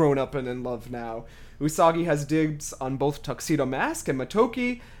too is grown up and in love now. Usagi has dibs on both Tuxedo Mask and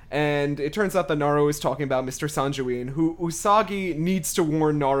Matoki, and it turns out that Naru is talking about Mr. Sanjuin, who Usagi needs to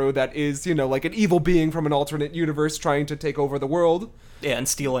warn Naru that is, you know, like an evil being from an alternate universe trying to take over the world. Yeah, and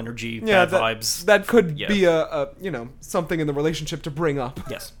steel energy, Yeah, bad vibes. That could Yeah. be a, you know, something in the relationship to bring up.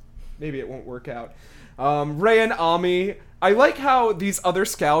 Yes. Maybe it won't work out. Rei and Ami. I like how these other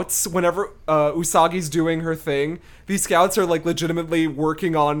scouts, whenever Usagi's doing her thing, these scouts are like legitimately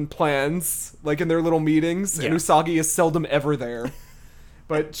working on plans, like in their little meetings, and Yeah. Usagi is seldom ever there.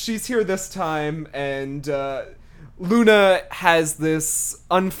 But she's here this time, and Luna has this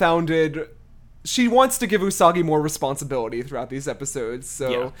unfounded... She wants to give Usagi more responsibility throughout these episodes, so...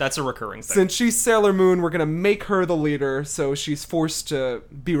 Yeah, that's a recurring thing. Since she's Sailor Moon, we're gonna make her the leader, so she's forced to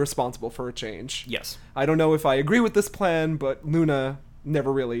be responsible for a change. Yes. I don't know if I agree with this plan, but Luna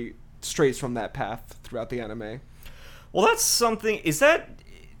never really strays from that path throughout the anime. Well, that's something. Is that?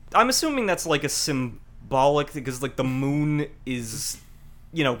 I'm assuming that's like a symbolic, because like the moon is,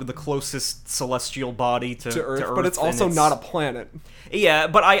 you know, the closest celestial body to Earth, but it's and also not a planet. Yeah,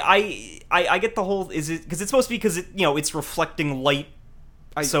 but I get the whole. Is it because it's supposed to be because it, you know, it's reflecting light.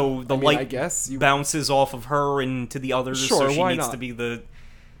 So the light I guess bounces off of her into the others. Sure, so she why needs not? to be the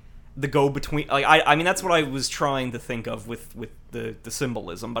go between. Like I mean, that's what I was trying to think of with the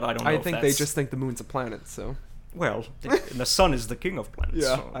symbolism, but I don't know. I if think that's... they just think the moon's a planet, so... Well, and the sun is the king of planets.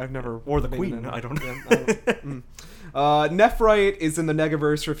 Yeah, so- I've never... Or the been queen, in- I don't know. Yeah, I don't- Nephrite is in the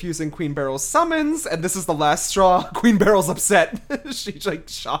Negaverse refusing Queen Beryl's summons, and this is the last straw. Queen Beryl's upset. She, like,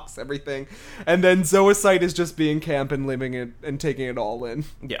 shocks everything. And then Zoocyte is just being camp and living it and taking it all in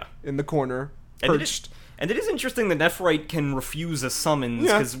Yeah. the corner, And perched. And it is interesting that Nephrite can refuse a summons,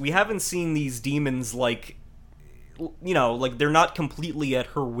 Yeah. because we haven't seen these demons, like, you know, like, they're not completely at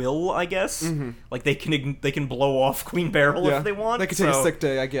her will, I guess. Like, they can blow off Queen Beryl if they want. They could take a so- sick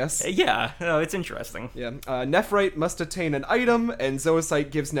day, I guess. Yeah, no, it's interesting. Yeah, Nephrite must attain an item, and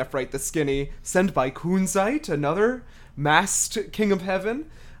Zoocyte gives Nephrite the skinny, sent by Kunzite, another masked king of heaven.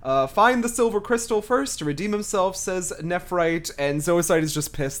 Find the silver crystal first to redeem himself, says Nephrite, and Zoocyte is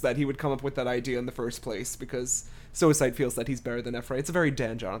just pissed that he would come up with that idea in the first place, because Zoocyte feels that he's better than Nephrite. It's a very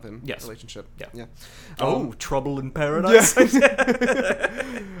Dan Jonathan relationship. Yeah. Um, Trouble in Paradise?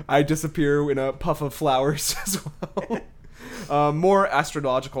 I disappear in a puff of flowers as well. More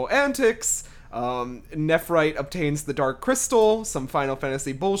astrological antics. Nephrite obtains the Dark Crystal, some Final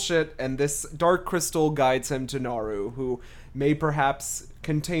Fantasy bullshit, and this Dark Crystal guides him to Naru, who may perhaps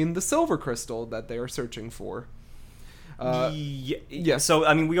contain the Silver Crystal that they are searching for. Yeah. So,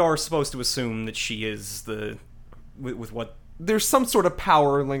 I mean, we are supposed to assume that she is with what... There's some sort of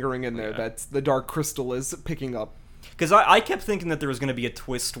power lingering in there Yeah. that the Dark Crystal is picking up. Because I kept thinking that there was going to be a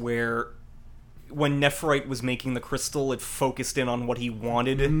twist where when Nephrite was making the crystal, it focused in on what he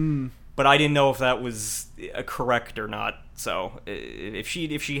wanted, but I didn't know if that was correct or not. So if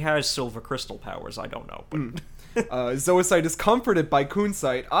she has silver crystal powers, I don't know. But Zoisite is comforted by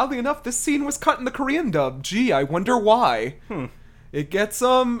Kunzite. Oddly enough, this scene was cut in the Korean dub. Gee, I wonder why. It gets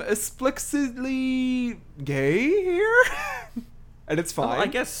explicitly gay here, and it's fine. I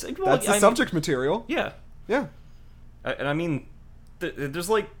guess that's the subject material. Yeah, Yeah. and I mean, there's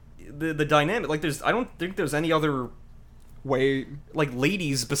like the dynamic. Like, I don't think there's any other Way like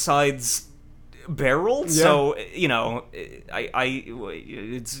ladies besides Beryl. Yeah. So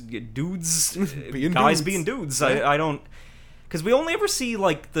it's dudes, Being guys dudes. being dudes. Yeah. I don't, because we only ever see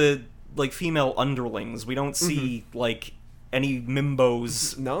like the female underlings. We don't see like any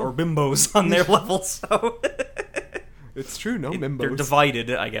mimbos No. or bimbos on their level. So it's true. No they're mimbos. divided,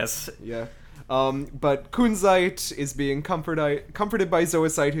 I guess. Yeah. But Kunzite is being comforted by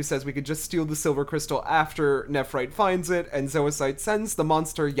Zoisite, who says we could just steal the silver crystal after Nephrite finds it, and Zoisite sends the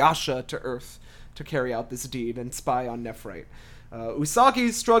monster Yasha to Earth to carry out this deed and spy on Nephrite.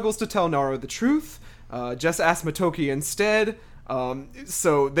 Usagi struggles to tell Naru the truth. Just ask Motoki instead.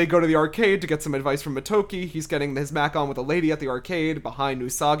 So they go to the arcade to get some advice from Motoki. He's getting his mac on with a lady at the arcade. Behind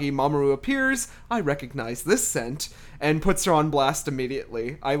Usagi, Mamoru appears. I recognize this scent. And puts her on blast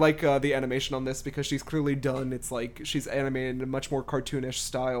immediately. I like the animation on this because she's clearly done. It's like she's animated in a much more cartoonish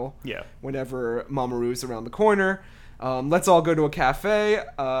style. Yeah. Whenever Mamoru's around the corner. Let's all go to a cafe.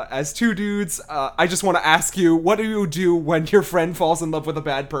 As two dudes, I just want to ask you, what do you do when your friend falls in love with a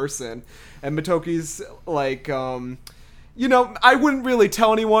bad person? And Motoki's like, I wouldn't really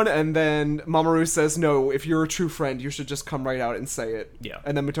tell anyone. And then Mamoru says, no, if you're a true friend, you should just come right out and say it. Yeah.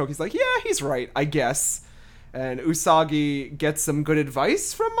 And then Motoki's like, yeah, he's right, I guess. And Usagi gets some good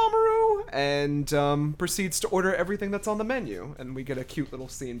advice from Mamoru and proceeds to order everything that's on the menu. And we get a cute little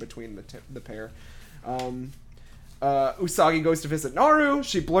scene between the pair. Usagi goes to visit Naru.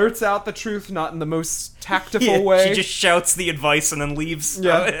 She blurts out the truth, not in the most tactful way. She just shouts the advice and then leaves.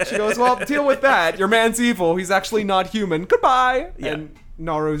 Yeah, she goes, well, deal with that. Your man's evil. He's actually not human. Goodbye. Yeah. And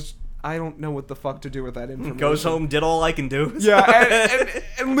Naru's, I don't know what the fuck to do with that information. Goes home, did all I can do. Yeah,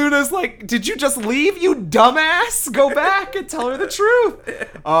 and Luna's like, did you just leave, you dumbass? Go back and tell her the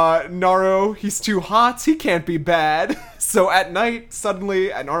truth. Naru, he's too hot. He can't be bad. So at night,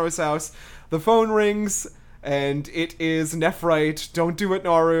 suddenly, at Naru's house, the phone rings, and it is Nephrite. Don't do it,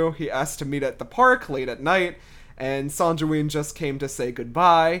 Naru. He asked to meet at the park late at night, and Sanjuin just came to say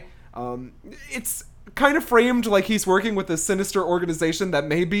goodbye. It's kind of framed like he's working with a sinister organization that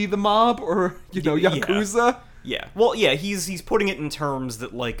may be the mob or, Yakuza. Yeah. Well, yeah, he's putting it in terms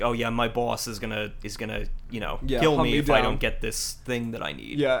that, like, oh yeah, my boss is gonna kill hunt me me if I down. don't get this thing that I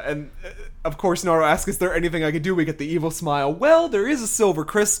need. Yeah, and of course Naru asks, is there anything I could do? We get the evil smile. Well, there is a silver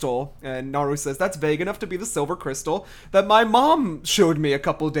crystal. And Naru says, that's vague enough to be the silver crystal that my mom showed me a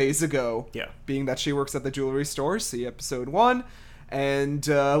couple days ago. Yeah. Being that she works at the jewelry store, see episode 1. And,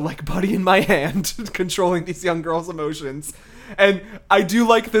 like Buddy in my hand, controlling these young girls' emotions. And I do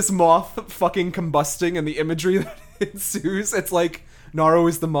like this moth fucking combusting and the imagery that ensues. It's like Naru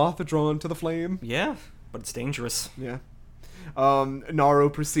is the moth drawn to the flame. Yeah, but it's dangerous. Yeah. Naru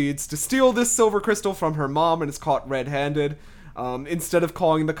proceeds to steal this silver crystal from her mom and is caught red-handed. Instead of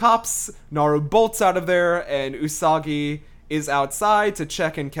calling the cops, Naru bolts out of there, and Usagi is outside to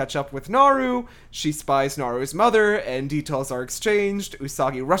check and catch up with Naru. She spies Naru's mother, and details are exchanged.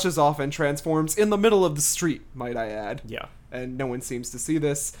 Usagi rushes off and transforms in the middle of the street, might I add. Yeah. And no one seems to see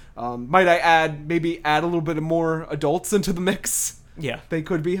this. Might I add, maybe add a little bit more adults into the mix? Yeah. They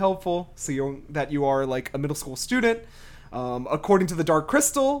could be helpful, so that you are like a middle school student. According to the Dark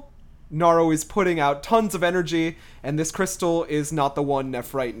Crystal, Naru is putting out tons of energy, and this crystal is not the one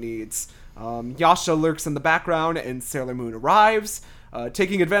Nephrite needs. Yasha lurks in the background, and Sailor Moon arrives.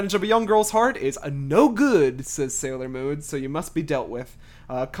 Taking advantage of a young girl's heart is a no good, says Sailor Moon, so you must be dealt with.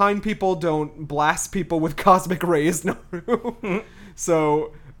 Kind people don't blast people with cosmic rays, Naru.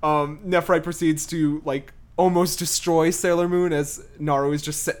 So, Nephrite proceeds to, like, almost destroy Sailor Moon as Naru is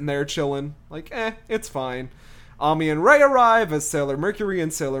just sitting there chilling. Like, it's fine. Ami and Ray arrive as Sailor Mercury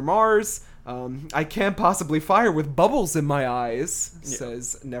and Sailor Mars. I can't possibly fire with bubbles in my eyes,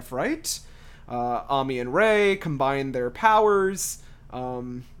 says Nephrite. Ami and Ray combine their powers.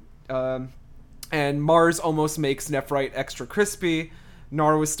 And Mars almost makes Nephrite extra crispy.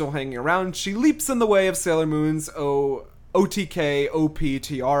 Naru is still hanging around. She leaps in the way of Sailor Moon's OTK OP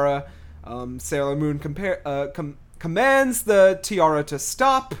tiara. Sailor Moon commands the tiara to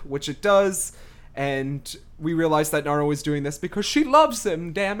stop, which it does. And we realize that Naru is doing this because she loves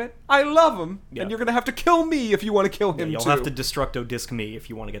him, damn it. I love him. Yeah. And you're going to have to kill me if you want to kill him, You'll too. have to destructo disc me if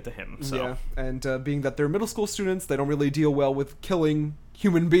you want to get to him. So. Yeah, and being that they're middle school students, they don't really deal well with killing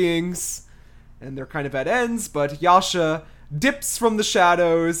human beings. And they're kind of at ends, but Yasha dips from the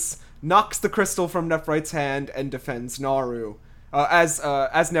shadows, knocks the crystal from Nephrite's hand, and defends Naru. As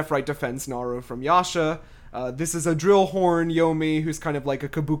Nephrite defends Naru from Yasha. This is a drill horn Yomi who's kind of like a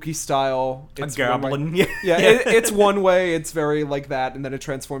kabuki style. It's a goblin. Yeah, it's one way. It's very like that, and then it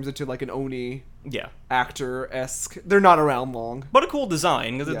transforms into like an Oni actor-esque. They're not around long. But a cool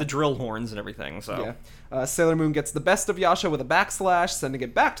design, the drill horns and everything, so... Yeah. Sailor Moon gets the best of Yasha with a backslash, sending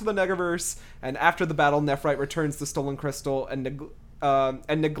it back to the Negaverse, and after the battle, Nephrite returns the stolen crystal and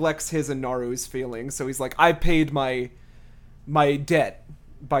neglects his and Naru's feelings. So he's like, I paid my debt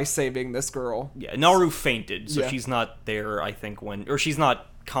by saving this girl. Yeah, Naru fainted, so Yeah. she's not there, I think, she's not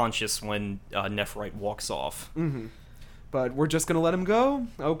conscious when Nephrite walks off. Mm-hmm. But we're just gonna let him go?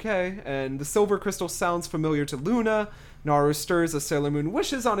 Okay. And the silver crystal sounds familiar to Luna. Naru stirs as Sailor Moon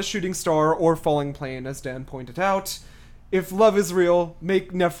wishes on a shooting star or falling plane, as Dan pointed out. If love is real,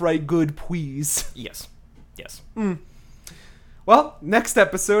 make Nephrite good, please. Yes. Well, next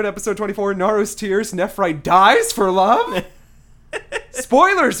episode, episode 24, Naru's Tears, Nephrite dies for love?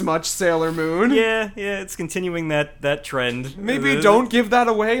 Spoilers much, Sailor Moon. Yeah, it's continuing that trend. Maybe don't give that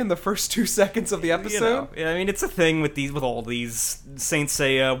away in the first 2 seconds of the episode. You know, yeah, I mean, it's a thing with all these Saint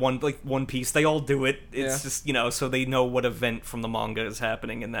Seiya, One Piece. They all do it. It's just so they know what event from the manga is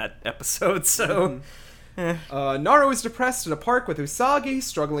happening in that episode. So. Naru is depressed in a park with Usagi,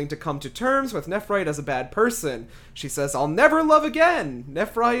 struggling to come to terms with Nephrite as a bad person. She says, I'll never love again!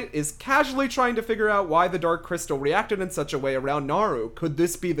 Nephrite is casually trying to figure out why the Dark Crystal reacted in such a way around Naru. Could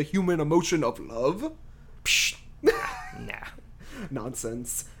this be the human emotion of love? Psh, nah.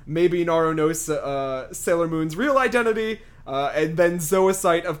 Nonsense. Maybe Naru knows Sailor Moon's real identity, and then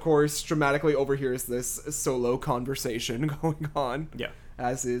Zoisite, of course, dramatically overhears this solo conversation going on. Yeah.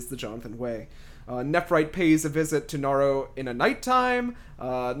 As is the Jonathan way. Nephrite pays a visit to Naru in a nighttime.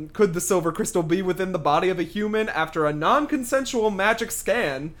 Could the silver crystal be within the body of a human after a non-consensual magic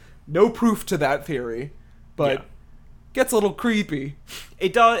scan? No proof to that theory, but gets a little creepy.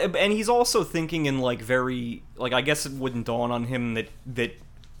 It does, and he's also thinking in very I guess it wouldn't dawn on him that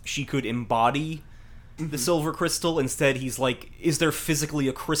she could embody the silver crystal. Instead, he's like, is there physically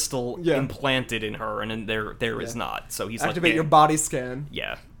a crystal implanted in her? And there is not. So he's activate your body scan.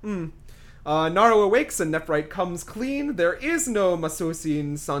 Yeah. Naru awakes and Nephrite comes clean. There is no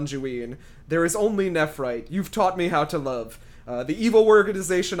Masosin Sanjuin. There is only Nephrite. You've taught me how to love. The evil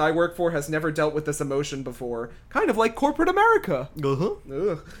organization I work for has never dealt with this emotion before. Kind of like corporate America.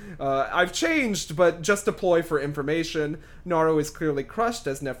 I've changed, but just a ploy for information. Naru is clearly crushed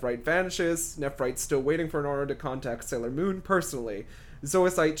as Nephrite vanishes. Nephrite's still waiting for Naru to contact Sailor Moon personally.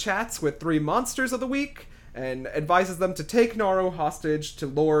 Zoisite chats with 3 monsters of the week and advises them to take Naru hostage to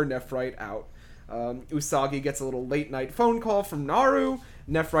lure Nephrite out. Usagi gets a little late-night phone call from Naru.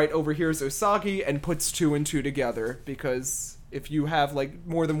 Nephrite overhears Usagi and puts 2 and 2 together, because if you have,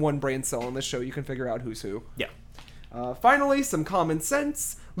 more than one brain cell on this show, you can figure out who's who. Yeah. Finally, some common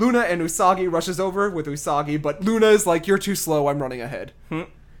sense. Luna and Usagi rushes over with Usagi, but Luna is like, you're too slow, I'm running ahead.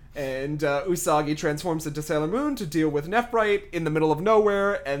 And Usagi transforms into Sailor Moon to deal with Nephrite in the middle of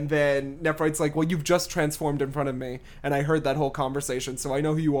nowhere, and then Nephrite's like, well, you've just transformed in front of me, and I heard that whole conversation, so I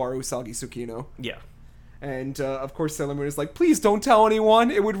know who you are, Usagi Tsukino. Yeah. And, of course, Sailor Moon is like, please don't tell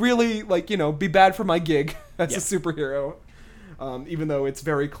anyone, it would really, be bad for my gig as a superhero. Even though it's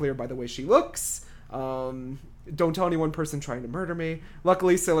very clear by the way she looks. Don't tell any one person trying to murder me.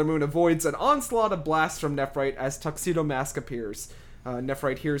 Luckily, Sailor Moon avoids an onslaught of blasts from Nephrite as Tuxedo Mask appears.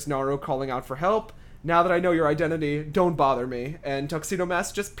 Nephrite hears Naru calling out for help. Now that I know your identity, don't bother me. And Tuxedo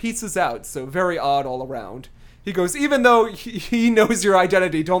Mask just pieces out, so very odd all around. He goes, even though he knows your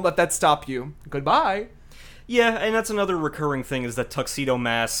identity, don't let that stop you. Goodbye. Yeah, and that's another recurring thing, is that Tuxedo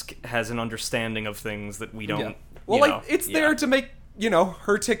Mask has an understanding of things that we don't. Yeah. Well, it's there to make,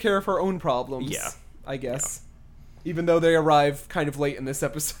 her take care of her own problems. Yeah. I guess. Yeah. Even though they arrive kind of late in this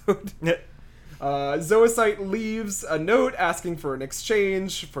episode. Zoisite leaves a note asking for an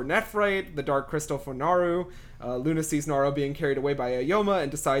exchange for Nephrite, the Dark Crystal for Naru. Luna sees Naru being carried away by Ayoma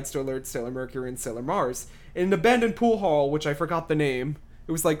and decides to alert Sailor Mercury and Sailor Mars. In an abandoned pool hall, which I forgot the name,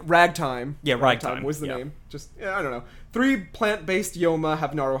 It was like Ragtime. Yeah, Ragtime was the yeah. name. Just, I don't know. 3 plant-based Yoma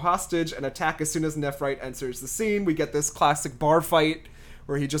have Naru hostage and attack as soon as Nephrite enters the scene. We get this classic bar fight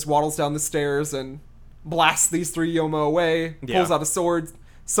where he just waddles down the stairs and blasts these 3 Yoma away, pulls out a sword,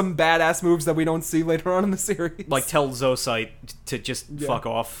 some badass moves that we don't see later on in the series. Like, tell Zocyte to just fuck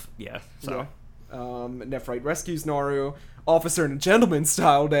off. Yeah, so. Yeah. Nephrite rescues Naru. Officer and gentleman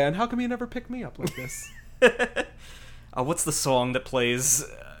style, Dan. How come you never pick me up like this? What's the song that plays?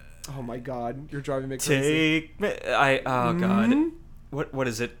 Oh my god, you're driving me crazy. Take me. God. What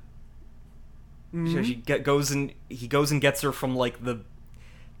is it? He goes and gets her from like the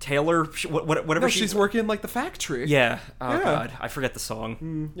tailor. Whatever. No, she's working like the factory. Yeah. Oh god, I forget the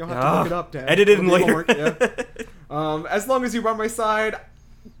song. You'll have to look it up, Dan. Edit it in later. As long as you're by my side,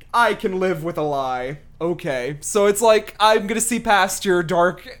 I can live with a lie. Okay, so it's like I'm gonna see past your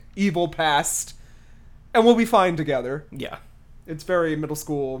dark, evil past, and we'll be fine together. Yeah. It's very middle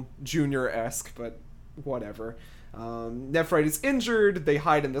school, junior-esque, but whatever. Nephrite is injured. They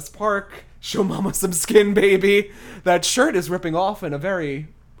hide in this park. Show mama some skin, baby. That shirt is ripping off in a very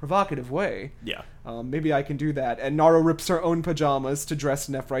provocative way. Yeah. Maybe I can do that. And Naru rips her own pajamas to dress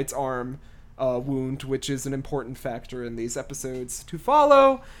Nephrite's arm wound, which is an important factor in these episodes to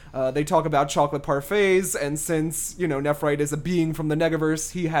follow. They talk about chocolate parfaits, and since, Nephrite is a being from the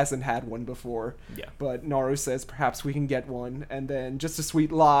Negaverse, he hasn't had one before. Yeah. But Naru says perhaps we can get one, and then just a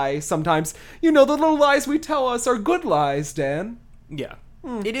sweet lie. Sometimes, the little lies we tell us are good lies, Dan. Yeah.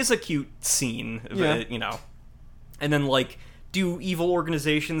 It is a cute scene, Yeah. And then, like, do evil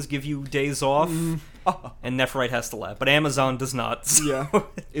organizations give you days off? And Nephrite has to laugh, but Amazon does not. So. Yeah.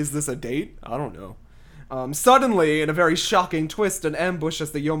 Is this a date? I don't know. Suddenly, in a very shocking twist, an ambush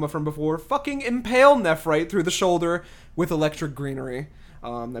as the Yoma from before fucking impale Nephrite through the shoulder with electric greenery.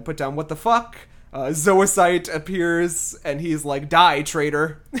 They put down, what the fuck? Zoocyte appears, and he's like, die,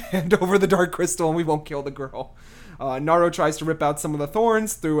 traitor. Hand over the dark crystal and we won't kill the girl. Naru tries to rip out some of the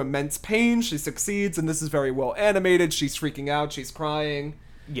thorns through immense pain. She succeeds, and this is very well animated. She's freaking out. She's crying.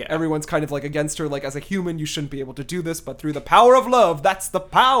 Yeah. Everyone's kind of like against her, like as a human you shouldn't be able to do this, but through the power of love, that's the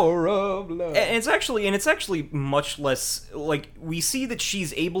power of love. And it's actually much less, like, we see that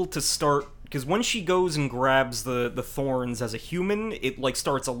she's able to start, because when she goes and grabs the thorns as a human, it, like,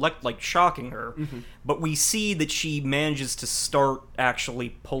 starts shocking her. Mm-hmm. But we see that she manages to start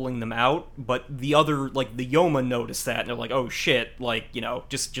actually pulling them out, but the other, like, the Yoma notice that, and they're like, oh shit, like,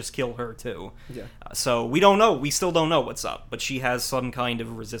 just kill her too. Yeah. So we don't know, we still don't know what's up, but she has some kind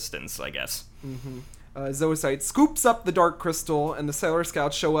of resistance, I guess. Mm-hmm. Zoocyte scoops up the dark crystal, and the Sailor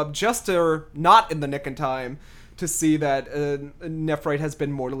Scouts show up just not in the nick in time to see that Nephrite has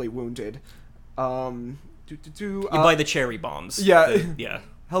been mortally wounded. By the cherry bombs. Yeah. Yeah.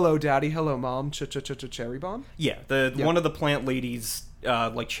 Hello, Daddy. Hello, Mom. Cherry bomb? Yeah. One of the plant ladies,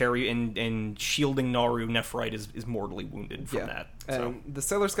 like Cherry and shielding Naru, Nephrite is mortally wounded from that. So. And the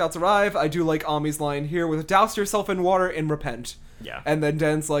Sailor Scouts arrive. I do like Ami's line here with douse yourself in water and repent. Yeah. And then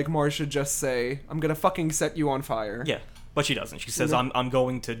Dan's like, Mars should just say, I'm gonna fucking set you on fire. Yeah. But she doesn't. She says, I'm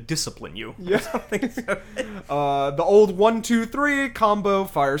going to discipline you. Yeah. The old 1, 2, 3 combo,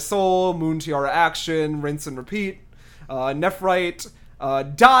 Fire Soul, Moon Tiara action, rinse and repeat. Nephrite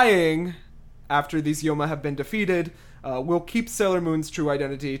dying after these Yoma have been defeated will keep Sailor Moon's true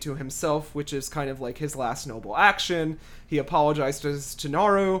identity to himself, which is kind of like his last noble action. He apologizes to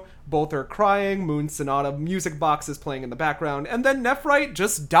Naru. Both are crying. Moon Sonata music box is playing in the background. And then Nephrite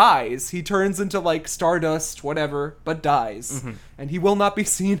just dies. He turns into like stardust, whatever, but dies. Mm-hmm. And he will not be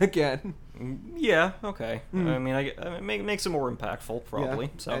seen again. Yeah, okay. I mean, it makes it more impactful, probably.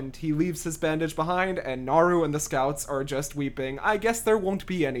 Yeah. So. And he leaves his bandage behind, and Naru and the Scouts are just weeping. I guess there won't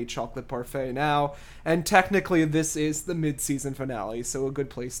be any chocolate parfait now, and technically this is the mid-season finale, so a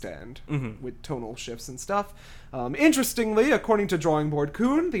good place to end, with tonal shifts and stuff. Interestingly, according to Drawing Board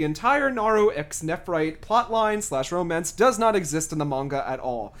Kun, the entire Naru x Nephrite plotline / romance does not exist in the manga at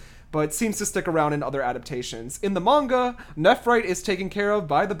all, but seems to stick around in other adaptations. In the manga, Nephrite is taken care of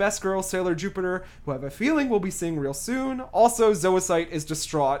by the best girl, Sailor Jupiter, who I have a feeling we'll be seeing real soon. Also, Zoocyte is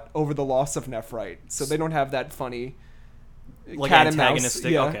distraught over the loss of Nephrite, so they don't have that funny like cat and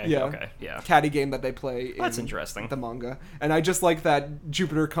antagonistic. mouse. Okay, yeah. Catty game that they play in That's interesting. the manga. And I just like that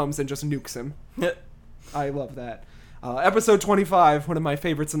Jupiter comes and just nukes him. I love that. Episode 25, one of my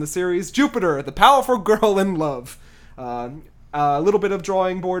favorites in the series, Jupiter, the powerful girl in love. A little bit of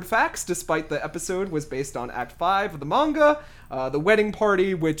drawing board facts, despite the episode was based on Act 5 of the manga. The wedding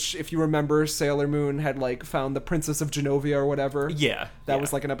party, which, if you remember, Sailor Moon had, like, found the Princess of Genovia or whatever. Yeah. That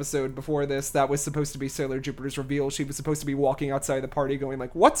was, like, an episode before this. That was supposed to be Sailor Jupiter's reveal. She was supposed to be walking outside the party going,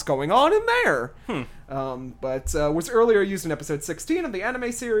 like, what's going on in there? But was earlier used in episode 16 of the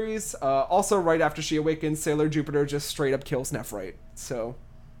anime series. Also, right after she awakens, Sailor Jupiter just straight up kills Nephrite. So,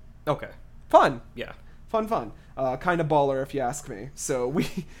 Okay. fun. Yeah. Fun. Kind of baller, if you ask me. So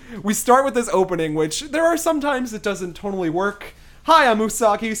we start with this opening, which there are sometimes it doesn't totally work. Hi, I'm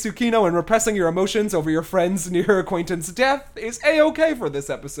Usagi Tsukino, and repressing your emotions over your friend's near acquaintance death is A-okay for this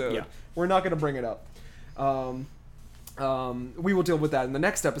episode. Yeah. We're not going to bring it up. We will deal with that in the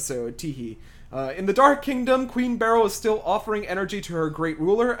next episode, teehee. In the Dark Kingdom, Queen Beryl is still offering energy to her great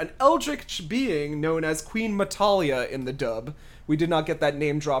ruler, an eldritch being known as Queen Metalia in the dub. We did not get that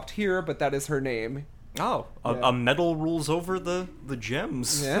name dropped here, but that is her name. Oh, a metal rules over the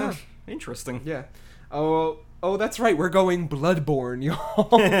gems. Yeah. Interesting. Yeah. Oh, that's right. We're going Bloodborne,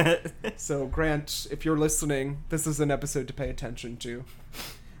 y'all. So, Grant, if you're listening, this is an episode to pay attention to.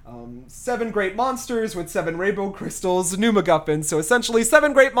 7 great monsters with 7 rainbow crystals, new MacGuffin. So essentially,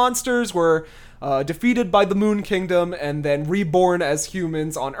 7 great monsters were defeated by the Moon Kingdom and then reborn as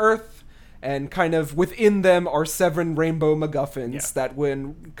humans on Earth. And kind of within them are 7 rainbow MacGuffins that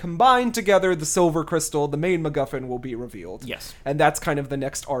when combined together, the silver crystal, the main MacGuffin, will be revealed. Yes. And that's kind of the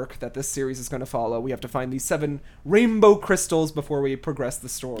next arc that this series is going to follow. We have to find these 7 rainbow crystals before we progress the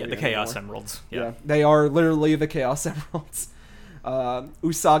story. Yeah, the Chaos Emeralds. Yeah, they are literally the Chaos Emeralds.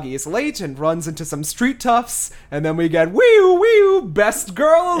 Usagi is late and runs into some street toughs, and then we get wee best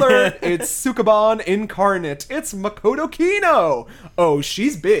girl alert. It's Sukaban incarnate. It's Makoto Kino. Oh,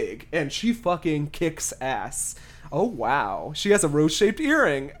 she's big and she fucking kicks ass. Oh wow, she has a rose-shaped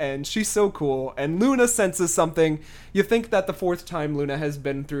earring and she's so cool. And Luna senses something. You think that the 4th time Luna has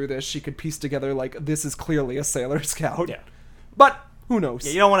been through this, she could piece together like this is clearly a Sailor Scout. Yeah. But who knows?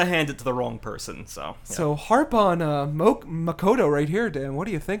 Yeah, you don't want to hand it to the wrong person, so... Yeah. So harp on Makoto right here, Dan. What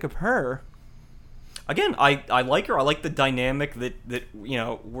do you think of her? Again, I like her. I like the dynamic that you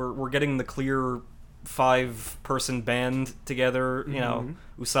know, we're getting the clear 5-person band together. You know,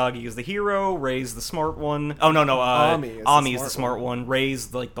 Usagi is the hero, Rei's the smart one. Oh, no, Ami is the smart one.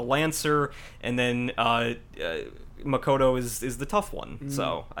 Rei's like the lancer, and then Makoto is the tough one.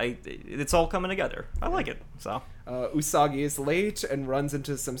 So it's all coming together. I like it. So Usagi is late and runs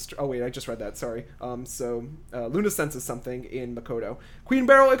into some... oh, wait, I just read that. Sorry. Luna senses something in Makoto. Queen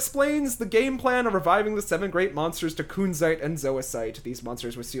Beryl explains the game plan of reviving the 7 great monsters to Kunzite and Zoisite. These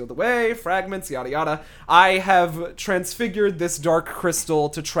monsters were sealed away, fragments, yada yada. I have transfigured this dark crystal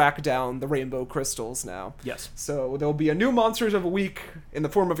to track down the rainbow crystals now. Yes. So there'll be a new Monsters of a Week in the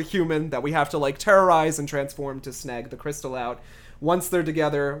form of a human that we have to, like, terrorize and transform to snag the crystal out. Once they're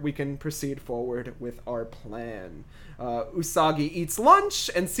together, we can proceed forward with our plan. Usagi eats lunch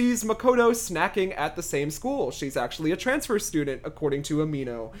and sees Makoto snacking at the same school. She's actually a transfer student, according to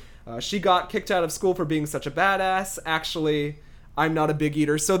Amino. She got kicked out of school for being such a badass. Actually, I'm not a big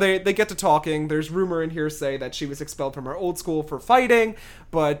eater. So they get to talking. There's rumor and hearsay that she was expelled from her old school for fighting,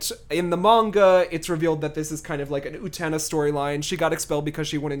 but in the manga, it's revealed that this is kind of like an Utena storyline. She got expelled because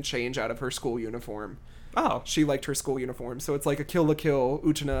she wouldn't change out of her school uniform. Oh. She liked her school uniform, so it's like a Kill la Kill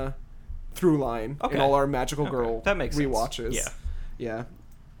Utena through line in all our Magical Girl that makes rewatches. sense. Yeah.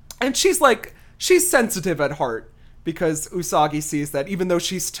 And she's sensitive at heart because Usagi sees that even though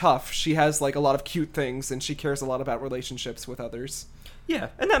she's tough, she has like a lot of cute things and she cares a lot about relationships with others. Yeah,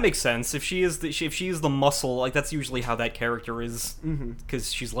 and that makes sense. If she is the muscle, like that's usually how that character is,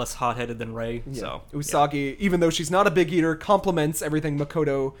 because she's less hot-headed than Rei. Yeah. So Usagi, even though she's not a big eater, compliments everything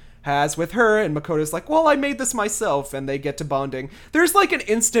Makoto has with her, and Makoto's like, well, I made this myself, and they get to bonding. There's like an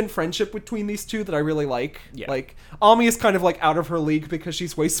instant friendship between these two that I really like. Yeah. Like, Ami is kind of like out of her league because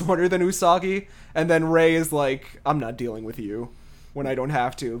she's way smarter than Usagi, and then Rei is like, I'm not dealing with you when I don't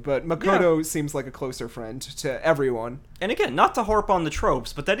have to. But Makoto seems like a closer friend to everyone. And again, not to harp on the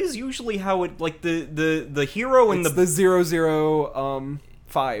tropes, but that is usually how it, like, the hero in the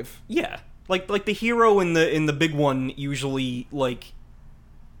 005. Yeah. Like the hero in the big one usually, like,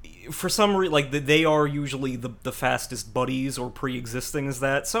 for some reason, like, they are usually the fastest buddies or pre-existing as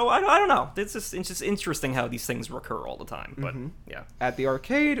that. So I don't know. It's just interesting how these things recur all the time. But yeah. At the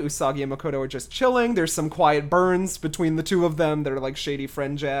arcade, Usagi and Makoto are just chilling. There's some quiet burns between the two of them that are like shady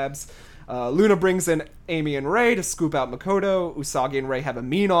friend jabs. Luna brings in Amy and Rei to scoop out Makoto. Usagi and Rei have a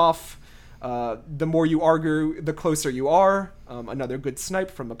mean-off. The more you argue, the closer you are. Another good snipe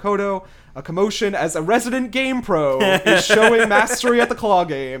from Makoto. A commotion as a resident game pro is showing mastery at the claw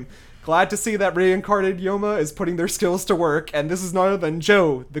game. Glad to see that reincarnated Yoma is putting their skills to work, and this is none other than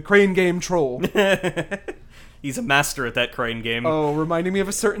Joe, the Crane Game troll. He's a master at that Crane game. Oh, reminding me of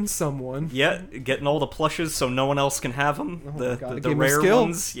a certain someone. Yeah, getting all the plushes so no one else can have them. Oh my God, the rare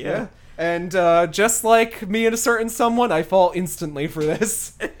ones. Yeah. And just like me and a certain someone, I fall instantly for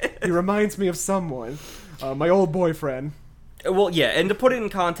this. He reminds me of someone. My old boyfriend. Well, yeah, and to put it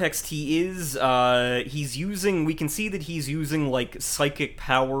in context, he's using, we can see that he's using, like, psychic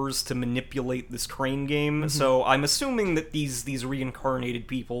powers to manipulate this Crane game, so I'm assuming that these reincarnated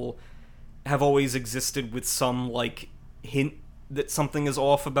people have always existed with some, like, hint that something is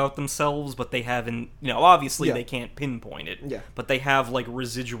off about themselves, but they haven't, obviously they can't pinpoint it, but they have, like,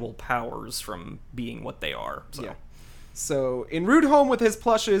 residual powers from being what they are, so... Yeah. So, in Rude Home with his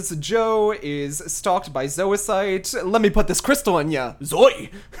plushes, Joe is stalked by Zoisite. Let me put this crystal on ya, Zoe!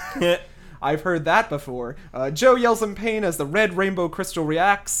 I've heard that before. Joe yells in pain as the red rainbow crystal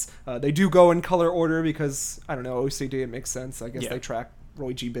reacts. They do go in color order because, I don't know, OCD, it makes sense. I guess they track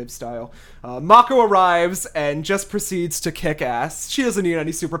Roy G. Bibb style. Mako arrives and just proceeds to kick ass. She doesn't need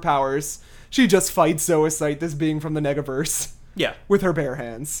any superpowers. She just fights Zoisite, this being from the Negaverse. Yeah. With her bare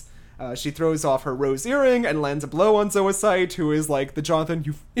hands. She throws off her rose earring and lands a blow on Zoisite, who is like, the Jonathan,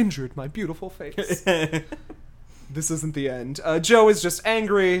 you've injured my beautiful face. This isn't the end. Joe is just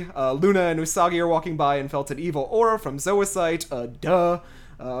angry. Luna and Usagi are walking by and felt an evil aura from Zoisite. Duh.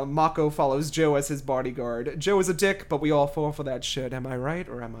 Mako follows Joe as his bodyguard. Joe is a dick, but we all fall for that shit. Am I right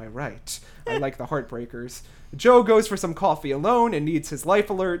or am I right? I like the Heartbreakers. Joe goes for some coffee alone and needs his life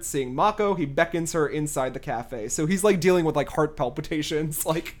alert. Seeing Mako, he beckons her inside the cafe. So he's like dealing with like heart palpitations.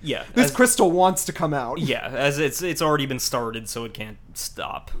 Like, this crystal wants to come out. Yeah, as it's already been started, so it can't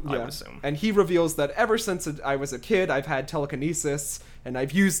stop, I would assume. And he reveals that ever since I was a kid, I've had telekinesis, and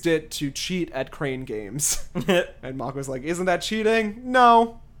I've used it to cheat at Crane games. And Mako's like, isn't that cheating?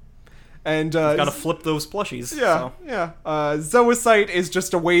 No. And gotta flip those plushies. Zoisite is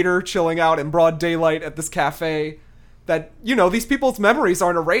just a waiter chilling out in broad daylight at this cafe. That, these people's memories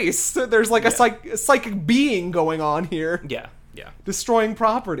aren't erased. There's like a psychic being going on here. Yeah. Destroying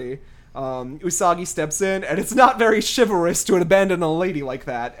property. Usagi steps in, and it's not very chivalrous to abandon a lady like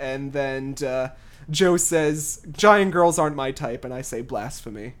that. And then Joe says, giant girls aren't my type, and I say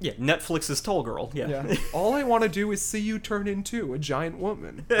blasphemy. Yeah, Netflix's Tall Girl. Yeah. All I want to do is see you turn into a giant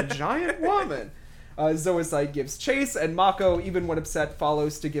woman. A giant woman. Zoisite gives chase, and Mako, even when upset,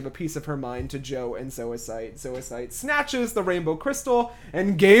 follows to give a piece of her mind to Joe and Zoisite. Zoisite snatches the rainbow crystal,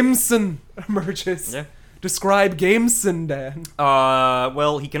 and Gameson emerges. Yeah. Describe Gameson, Dan.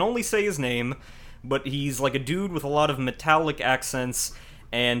 Well, he can only say his name, but he's like a dude with a lot of metallic accents.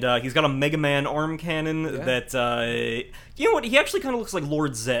 And he's got a Mega Man arm cannon that, you know what, he actually kind of looks like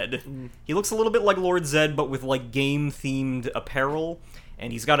Lord Zed. He looks a little bit like Lord Zed, but with, like, game-themed apparel.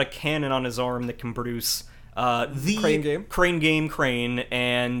 And he's got a cannon on his arm that can produce the Crane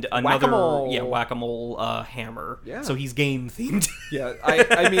and another whack-a-mole hammer. Yeah. So he's game-themed. Yeah,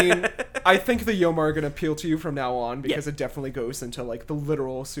 I mean, I think the Yoma are going to appeal to you from now on because it definitely goes into, like, the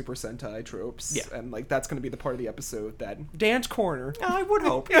literal Super Sentai tropes. Yeah. And, like, that's going to be the part of the episode that... Dance Corner. I would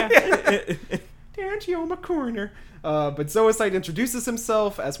hope, yeah. Dance Yoma Corner. But Zoisite introduces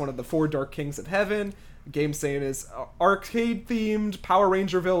himself as one of the 4 Dark Kings of Heaven. Gameson is arcade-themed Power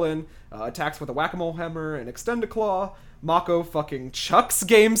Ranger villain, attacks with a whack-a-mole hammer and Extend-a-Claw. Mako fucking chucks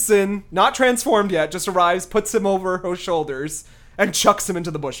Gameson, not transformed yet, just arrives, puts him over her shoulders, and chucks him into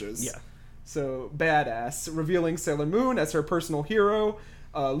the bushes. Yeah. So, badass. Revealing Sailor Moon as her personal hero.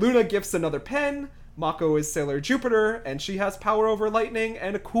 Luna gifts another pen. Mako is Sailor Jupiter, and she has power over lightning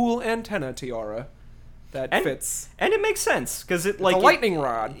and a cool antenna tiara. That fits. And it makes sense, because it, like... a lightning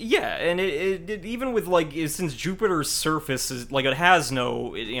rod. Yeah, and it even with, like, since Jupiter's surface is, like, it has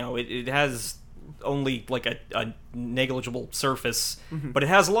no, it has only, like, a negligible surface, but it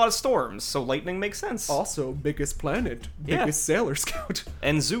has a lot of storms, so lightning makes sense. Also, biggest planet, biggest Sailor Scout.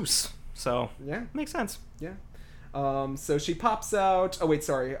 And Zeus, so, makes sense. Yeah. So she pops out... Oh, wait,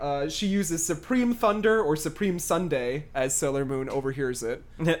 sorry. She uses Supreme Thunder or Supreme Sunday as Sailor Moon overhears it.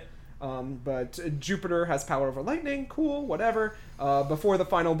 But Jupiter has power over lightning. Cool, whatever. Before the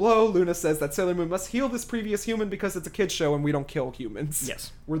final blow, Luna says that Sailor Moon must heal this previous human because it's a kid's show and we don't kill humans.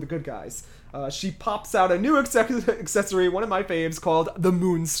 Yes. We're the good guys. She pops out a new accessory, one of my faves, called the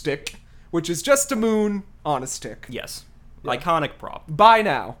Moon Stick, which is just a moon on a stick. Yes. Yeah. Iconic prop. Buy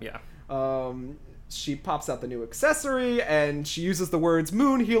now. Yeah. She pops out the new accessory, and she uses the words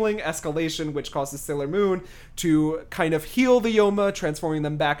Moon Healing Escalation, which causes Sailor Moon to kind of heal the Yoma, transforming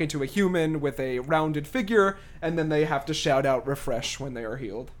them back into a human with a rounded figure, and then they have to shout out Refresh when they are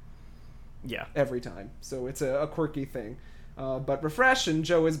healed. Yeah. Every time. So it's a quirky thing. But refresh, and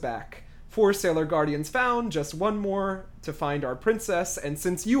Joe is back. 4 Sailor Guardians found, just 1 more to find our princess, and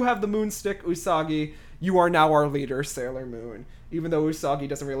since you have the Moonstick, Usagi, you are now our leader, Sailor Moon. Even though Usagi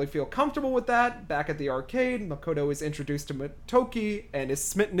doesn't really feel comfortable with that, back at the arcade, Makoto is introduced to Motoki and is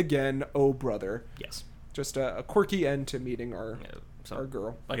smitten again, oh brother. Yes. Just a quirky end to meeting our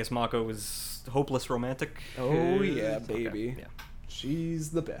girl. I guess Mako is hopeless romantic. Oh yeah, baby. Okay. Yeah.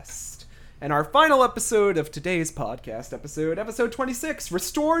 She's the best. And our final episode of today's podcast episode 26,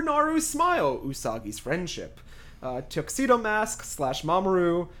 Restore Naru's Smile, Usagi's Friendship. Tuxedo Mask /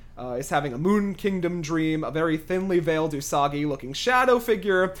 Mamoru is having a Moon Kingdom dream, a very thinly veiled Usagi-looking shadow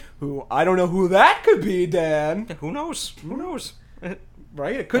figure, who, I don't know who that could be, Dan. Who knows? Who knows?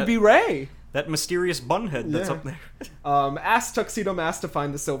 Right? It could be Rei. That mysterious bunhead that's up there. Asks Tuxedo Mask to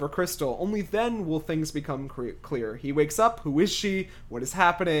find the silver crystal. Only then will things become clear. He wakes up. Who is she? What is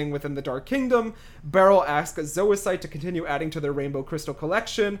happening within the Dark Kingdom? Beryl asks Zoisite to continue adding to their Rainbow Crystal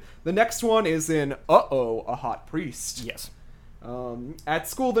collection. The next one is in, a hot priest. Yes. At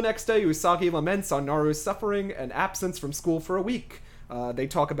school the next day, Usagi laments on Naru's suffering and absence from school for a week. They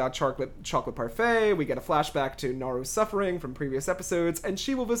talk about chocolate parfait. We get a flashback to Naru's suffering from previous episodes, and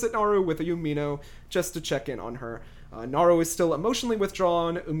she will visit Naru with a Umino just to check in on her. Naru is still emotionally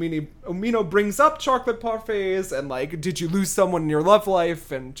withdrawn. Umino brings up chocolate parfaits and, like, did you lose someone in your love life,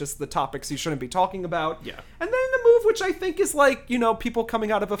 and just the topics you shouldn't be talking about. Yeah. And then the move, which I think is, like, people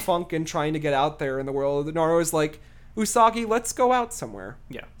coming out of a funk and trying to get out there in the world. Naru is like, Usagi, let's go out somewhere.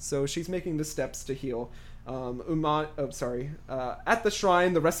 Yeah. So she's making the steps to heal. At the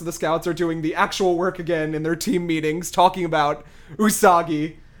shrine, the rest of the scouts are doing the actual work again in their team meetings, talking about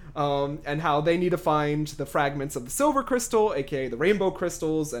Usagi, and how they need to find the fragments of the silver crystal, aka the rainbow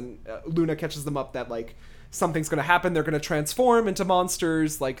crystals, and Luna catches them up that, like, something's going to happen. They're going to transform into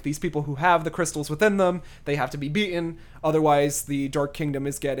monsters. Like, these people who have the crystals within them, they have to be beaten. Otherwise, the Dark Kingdom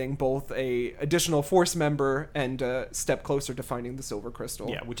is getting both a additional force member and a step closer to finding the silver crystal.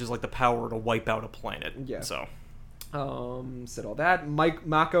 Yeah, which is like the power to wipe out a planet. Yeah. So. Said all that.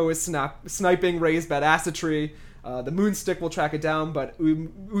 Mako is sniping Rei's badassery. The Moonstick will track it down, but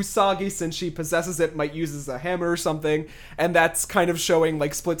Usagi, since she possesses it, might use it as a hammer or something, and that's kind of showing,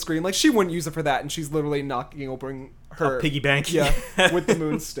 like, split screen. Like, she wouldn't use it for that, and she's literally knocking over her... A piggy bank. Yeah, with the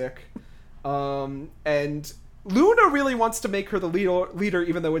Moonstick. And Luna really wants to make her the leader,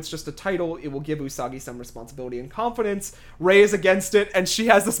 even though it's just a title. It will give Usagi some responsibility and confidence. Rei is against it, and she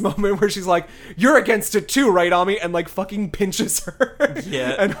has this moment where she's like, you're against it too, right, Ami? And, like, fucking pinches her.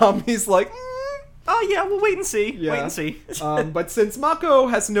 Yeah. And Ami's like... Oh, yeah, we'll wait and see. Yeah. Wait and see. But since Mako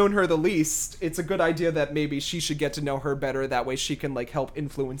has known her the least, it's a good idea that maybe she should get to know her better. That way she can, like, help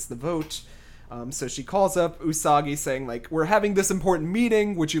influence the vote. So she calls up Usagi saying, like, we're having this important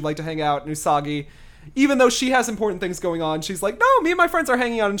meeting. Would you like to hang out? And Usagi, even though she has important things going on, she's like, no, me and my friends are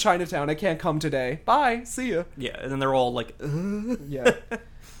hanging out in Chinatown. I can't come today. Bye. See ya. Yeah, and then they're all like, Yeah.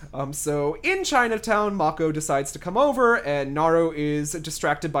 So in Chinatown, Mako decides to come over, and Naru is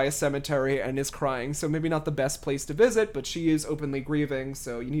distracted by a cemetery and is crying. So maybe not the best place to visit, but she is openly grieving,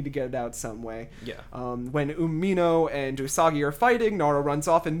 so you need to get it out some way. Yeah. When Umino and Usagi are fighting, Naru runs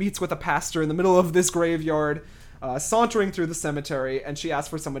off and meets with a pastor in the middle of this graveyard, sauntering through the cemetery, and she asks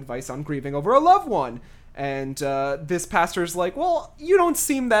for some advice on grieving over a loved one. And this pastor's like, well, you don't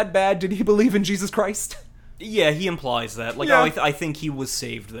seem that bad. Did he believe in Jesus Christ? Yeah, he implies that. Like, Yeah. I think he was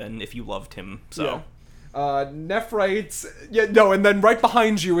saved then if you loved him, so... Yeah. Nephrite's... Yeah, no, and then right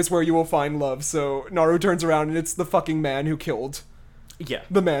behind you is where you will find love. So Naru turns around and it's the fucking man who killed Yeah.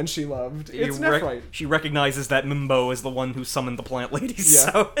 the man she loved. It's Nephrite. She recognizes that Mimbo as the one who summoned the plant ladies,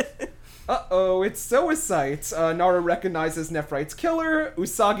 Yeah. so... Uh-oh, it's Zoisite. Naru recognizes Nephrite's killer.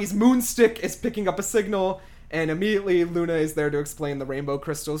 Usagi's Moonstick is picking up a signal. And immediately, Luna is there to explain the rainbow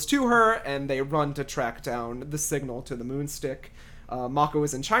crystals to her, and they run to track down the signal to the Moonstick. Mako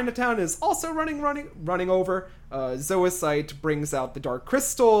is in Chinatown, is also running over. Zoisite brings out the dark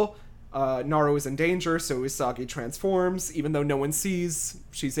crystal. Naru is in danger, so Usagi transforms. Even though no one sees,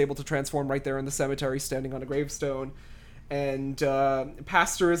 she's able to transform right there in the cemetery, standing on a gravestone. And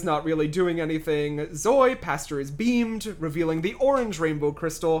Pastor is not really doing anything. Pastor is beamed, revealing the orange rainbow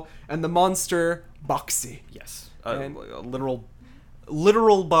crystal, and the monster, Boxy. Yes. And- A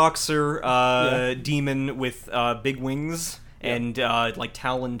literal boxer demon with big wings and like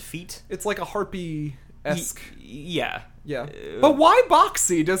taloned feet. It's like a harpy-esque. Yeah. Yeah. But why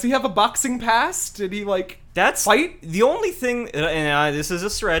Boxy? Does he have a boxing past? Did he, like, That's fight? the only thing, and this is a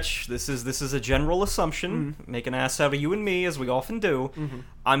stretch. This is a general assumption. Make an ass out of you and me, as we often do.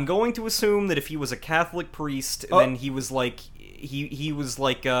 I'm going to assume that if he was a Catholic priest, then he was like he was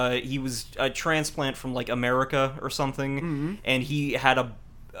like he was a transplant from like America or something, and he had a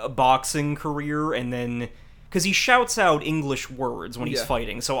boxing career, and then because he shouts out English words when he's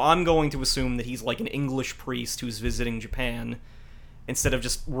fighting, so I'm going to assume that he's like an English priest who's visiting Japan instead of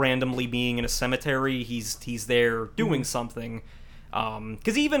just randomly being in a cemetery. He's there doing something.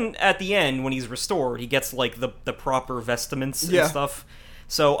 Because even at the end, when he's restored, he gets like the proper vestments and stuff.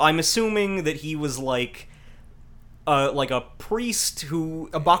 So I'm assuming that he was like a priest who...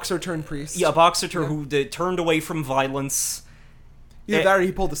 A boxer turned priest. Yeah, a boxer who turned away from violence. Either that or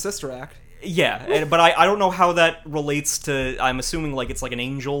he pulled the Sister Act. Yeah, but I don't know how that relates to... I'm assuming like it's like an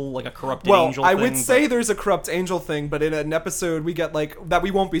angel, like a corrupted angel thing. Well, I would say there's a corrupt angel thing, but in an episode we get like... That we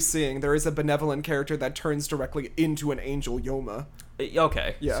won't be seeing, there is a benevolent character that turns directly into an angel Yoma.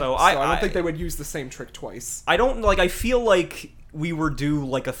 Okay. Yeah, So I don't think they would use the same trick twice. I don't... Like, I feel like we were due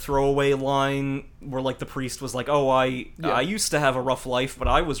like a throwaway line where like the priest was like, "Oh, I used to have a rough life, but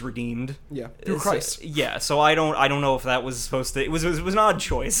I was redeemed." Yeah, through Christ. Yeah, so I don't know if that was supposed to. It was an odd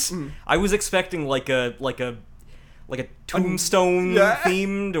choice. I was expecting like a tombstone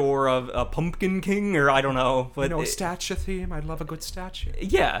themed or a pumpkin king, or I don't know. But a statue theme. I'd love a good statue.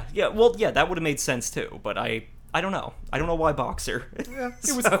 Yeah. Well, yeah, that would have made sense too. But I don't know. I don't know why boxer. Yeah,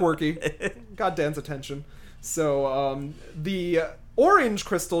 it was quirky. Got Dan's attention. So, the orange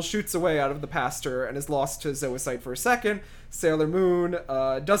crystal shoots away out of the pastor and is lost to Zoisite for a second. Sailor Moon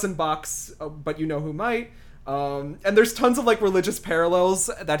doesn't box, but you know who might. And there's tons of, like, religious parallels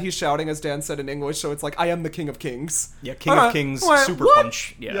that he's shouting, as Dan said in English, so it's like, I am the King of Kings. Yeah, King of Kings, Super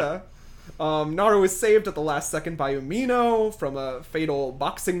Punch. Yeah. Naru is saved at the last second by Umino from a fatal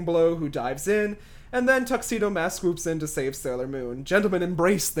boxing blow who dives in. And then Tuxedo Mask swoops in to save Sailor Moon. Gentlemen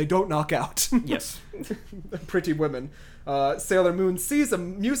embrace, they don't knock out. Yes. Pretty women. Sailor Moon sees a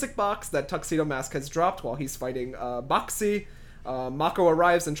music box that Tuxedo Mask has dropped while he's fighting Boxy. Mako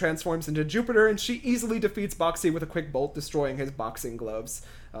arrives and transforms into Jupiter, and she easily defeats Boxy with a quick bolt, destroying his boxing gloves.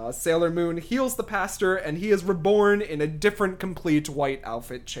 Sailor Moon heals the pastor, and he is reborn in a different, complete white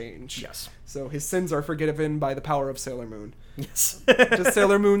outfit change. Yes. So his sins are forgiven by the power of Sailor Moon. Yes. Does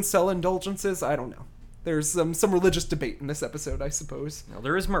Sailor Moon sell indulgences? I don't know. There's some religious debate in this episode, I suppose. Well,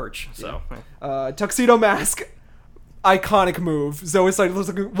 there is merch, so... Tuxedo Mask, iconic move. Zoe's like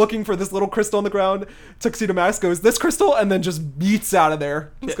looking for this little crystal on the ground. Tuxedo Mask goes, this crystal, and then just beats out of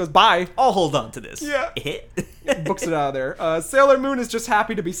there. Just goes, bye. I'll hold on to this. Yeah. Books it out of there. Sailor Moon is just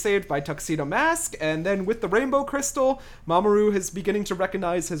happy to be saved by Tuxedo Mask, and then with the rainbow crystal, Mamoru is beginning to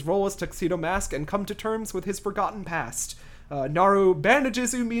recognize his role as Tuxedo Mask and come to terms with his forgotten past. Naru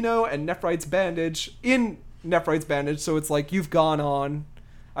bandages Umino and Nephrite's bandage in Nephrite's bandage, so it's like, you've gone on,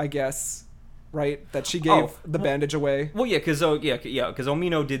 I guess, right? That she gave the bandage away. Well, yeah, because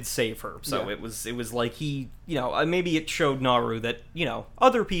Omino did save her, so it was like he, maybe it showed Naru that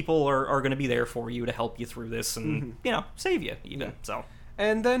other people are going to be there for you to help you through this and save you even. Yeah. So.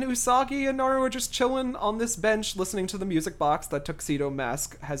 And then Usagi and Naru are just chilling on this bench listening to the music box that Tuxedo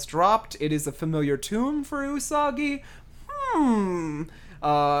Mask has dropped. It is a familiar tune for Usagi.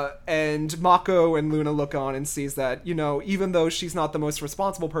 And Mako and Luna look on and sees that, even though she's not the most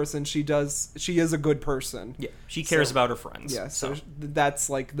responsible person, she is a good person. Yeah, she cares about her friends. Yeah, so that's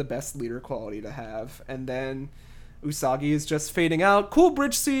like the best leader quality to have. And then Usagi is just fading out. Cool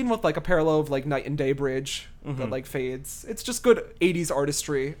bridge scene with like a parallel of like Night and Day bridge that like fades. It's just good 80s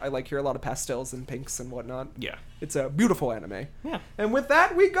artistry. I like here a lot of pastels and pinks and whatnot. Yeah. It's a beautiful anime. Yeah. And with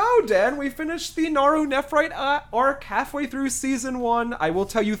that, we go, Dan. We finished the Naru Nephrite arc halfway through season 1. I will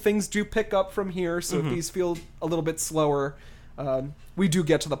tell you things do pick up from here, so if these feel a little bit slower, we do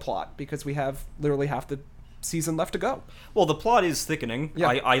get to the plot because we have literally half the season left to go. Well, the plot is thickening. Yeah.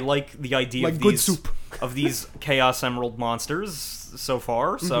 I like the idea like of good these soup. of these Chaos Emerald monsters so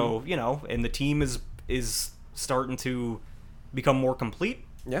far. So, and the team is starting to become more complete.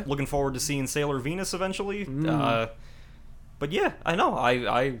 Yeah. Looking forward to seeing Sailor Venus eventually. But yeah, I know.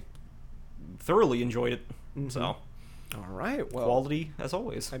 I thoroughly enjoyed it. So, all right. Well, quality as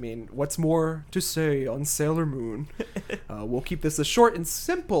always. I mean, what's more to say on Sailor Moon? We'll keep this a short and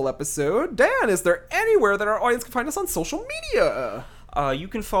simple episode. Dan, is there anywhere that our audience can find us on social media? You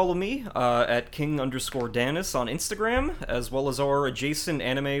can follow me at king_Danis on Instagram, as well as our adjacent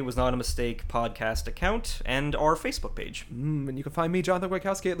Anime Was Not a Mistake podcast account and our Facebook page. And you can find me, Jonathan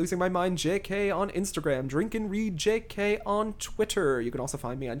Wojciechowski, at Losing My Mind JK on Instagram, Drink and Read JK on Twitter. You can also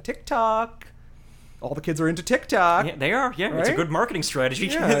find me on TikTok. all the kids are into TikTok. Yeah, they are. Yeah, it's a Right? good marketing strategy.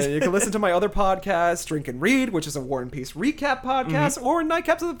 Yeah, you can listen to my other podcast, Drink and Read, which is a War and Peace recap podcast, or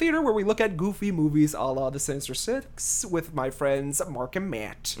Nightcaps of the Theater, where we look at goofy movies a la The Sinister Six with my friends Mark and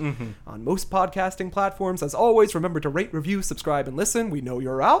Matt. On most podcasting platforms, as always, remember to rate, review, subscribe, and listen. We know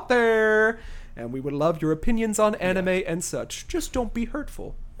you're out there, and we would love your opinions on anime and such. Just don't be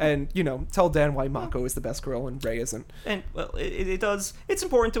hurtful. And, tell Dan why Mako is the best girl and Rei isn't. And, well, it does. It's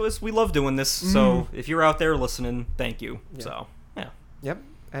important to us. We love doing this. So if you're out there listening, thank you. Yeah. So, yeah. Yep.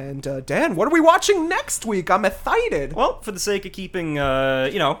 And, Dan, what are we watching next week? I'm excited. Well, for the sake of keeping our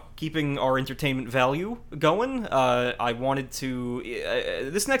entertainment value going, I wanted to...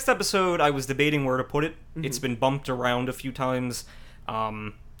 this next episode, I was debating where to put it. It's been bumped around a few times.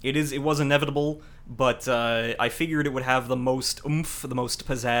 It was inevitable, but I figured it would have the most oomph, the most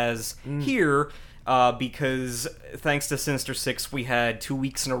pizzazz here, because thanks to Sinister Six, we had 2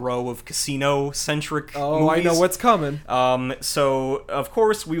 weeks in a row of casino-centric movies. I know what's coming. So, of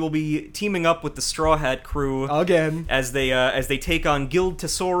course, we will be teaming up with the Straw Hat crew again as they take on Guild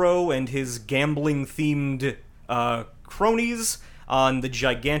Tesoro and his gambling-themed cronies on the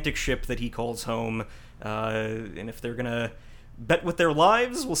gigantic ship that he calls home. And if they're gonna bet with their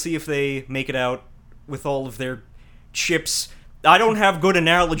lives, we'll see if they make it out with all of their chips. I don't have good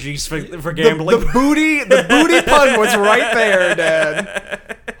analogies for gambling. The booty pun was right there,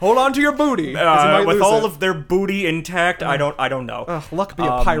 Dad. Hold on to your booty. With all of their booty intact, I don't know. Luck to be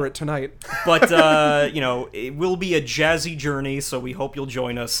a pirate tonight. But it will be a jazzy journey, so we hope you'll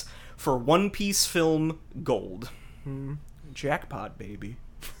join us for One Piece film Gold. Jackpot, baby.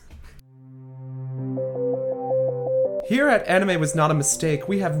 Here at Anime Was Not a Mistake,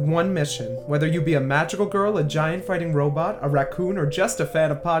 we have one mission. Whether you be a magical girl, a giant fighting robot, a raccoon, or just a fan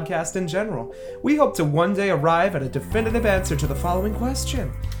of podcasts in general, we hope to one day arrive at a definitive answer to the following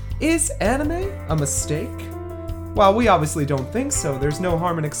question. Is anime a mistake? While we obviously don't think so, there's no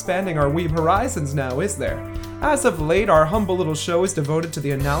harm in expanding our weeb horizons now, is there? As of late, our humble little show is devoted to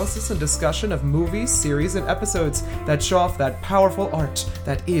the analysis and discussion of movies, series, and episodes that show off that powerful art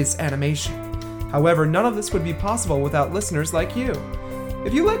that is animation. However, none of this would be possible without listeners like you.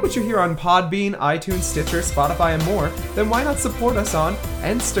 If you like what you hear on Podbean, iTunes, Stitcher, Spotify, and more, then why not support us on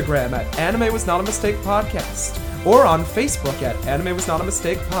Instagram at Anime Was Not a Mistake Podcast, or on Facebook at Anime Was Not a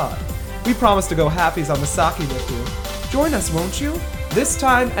Mistake Pod. We promise to go halfies on the sake with you. Join us, won't you? This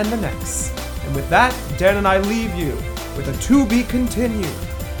time and the next. And with that, Dan and I leave you with a to be continued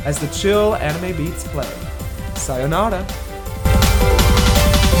as the chill anime beats play. Sayonara.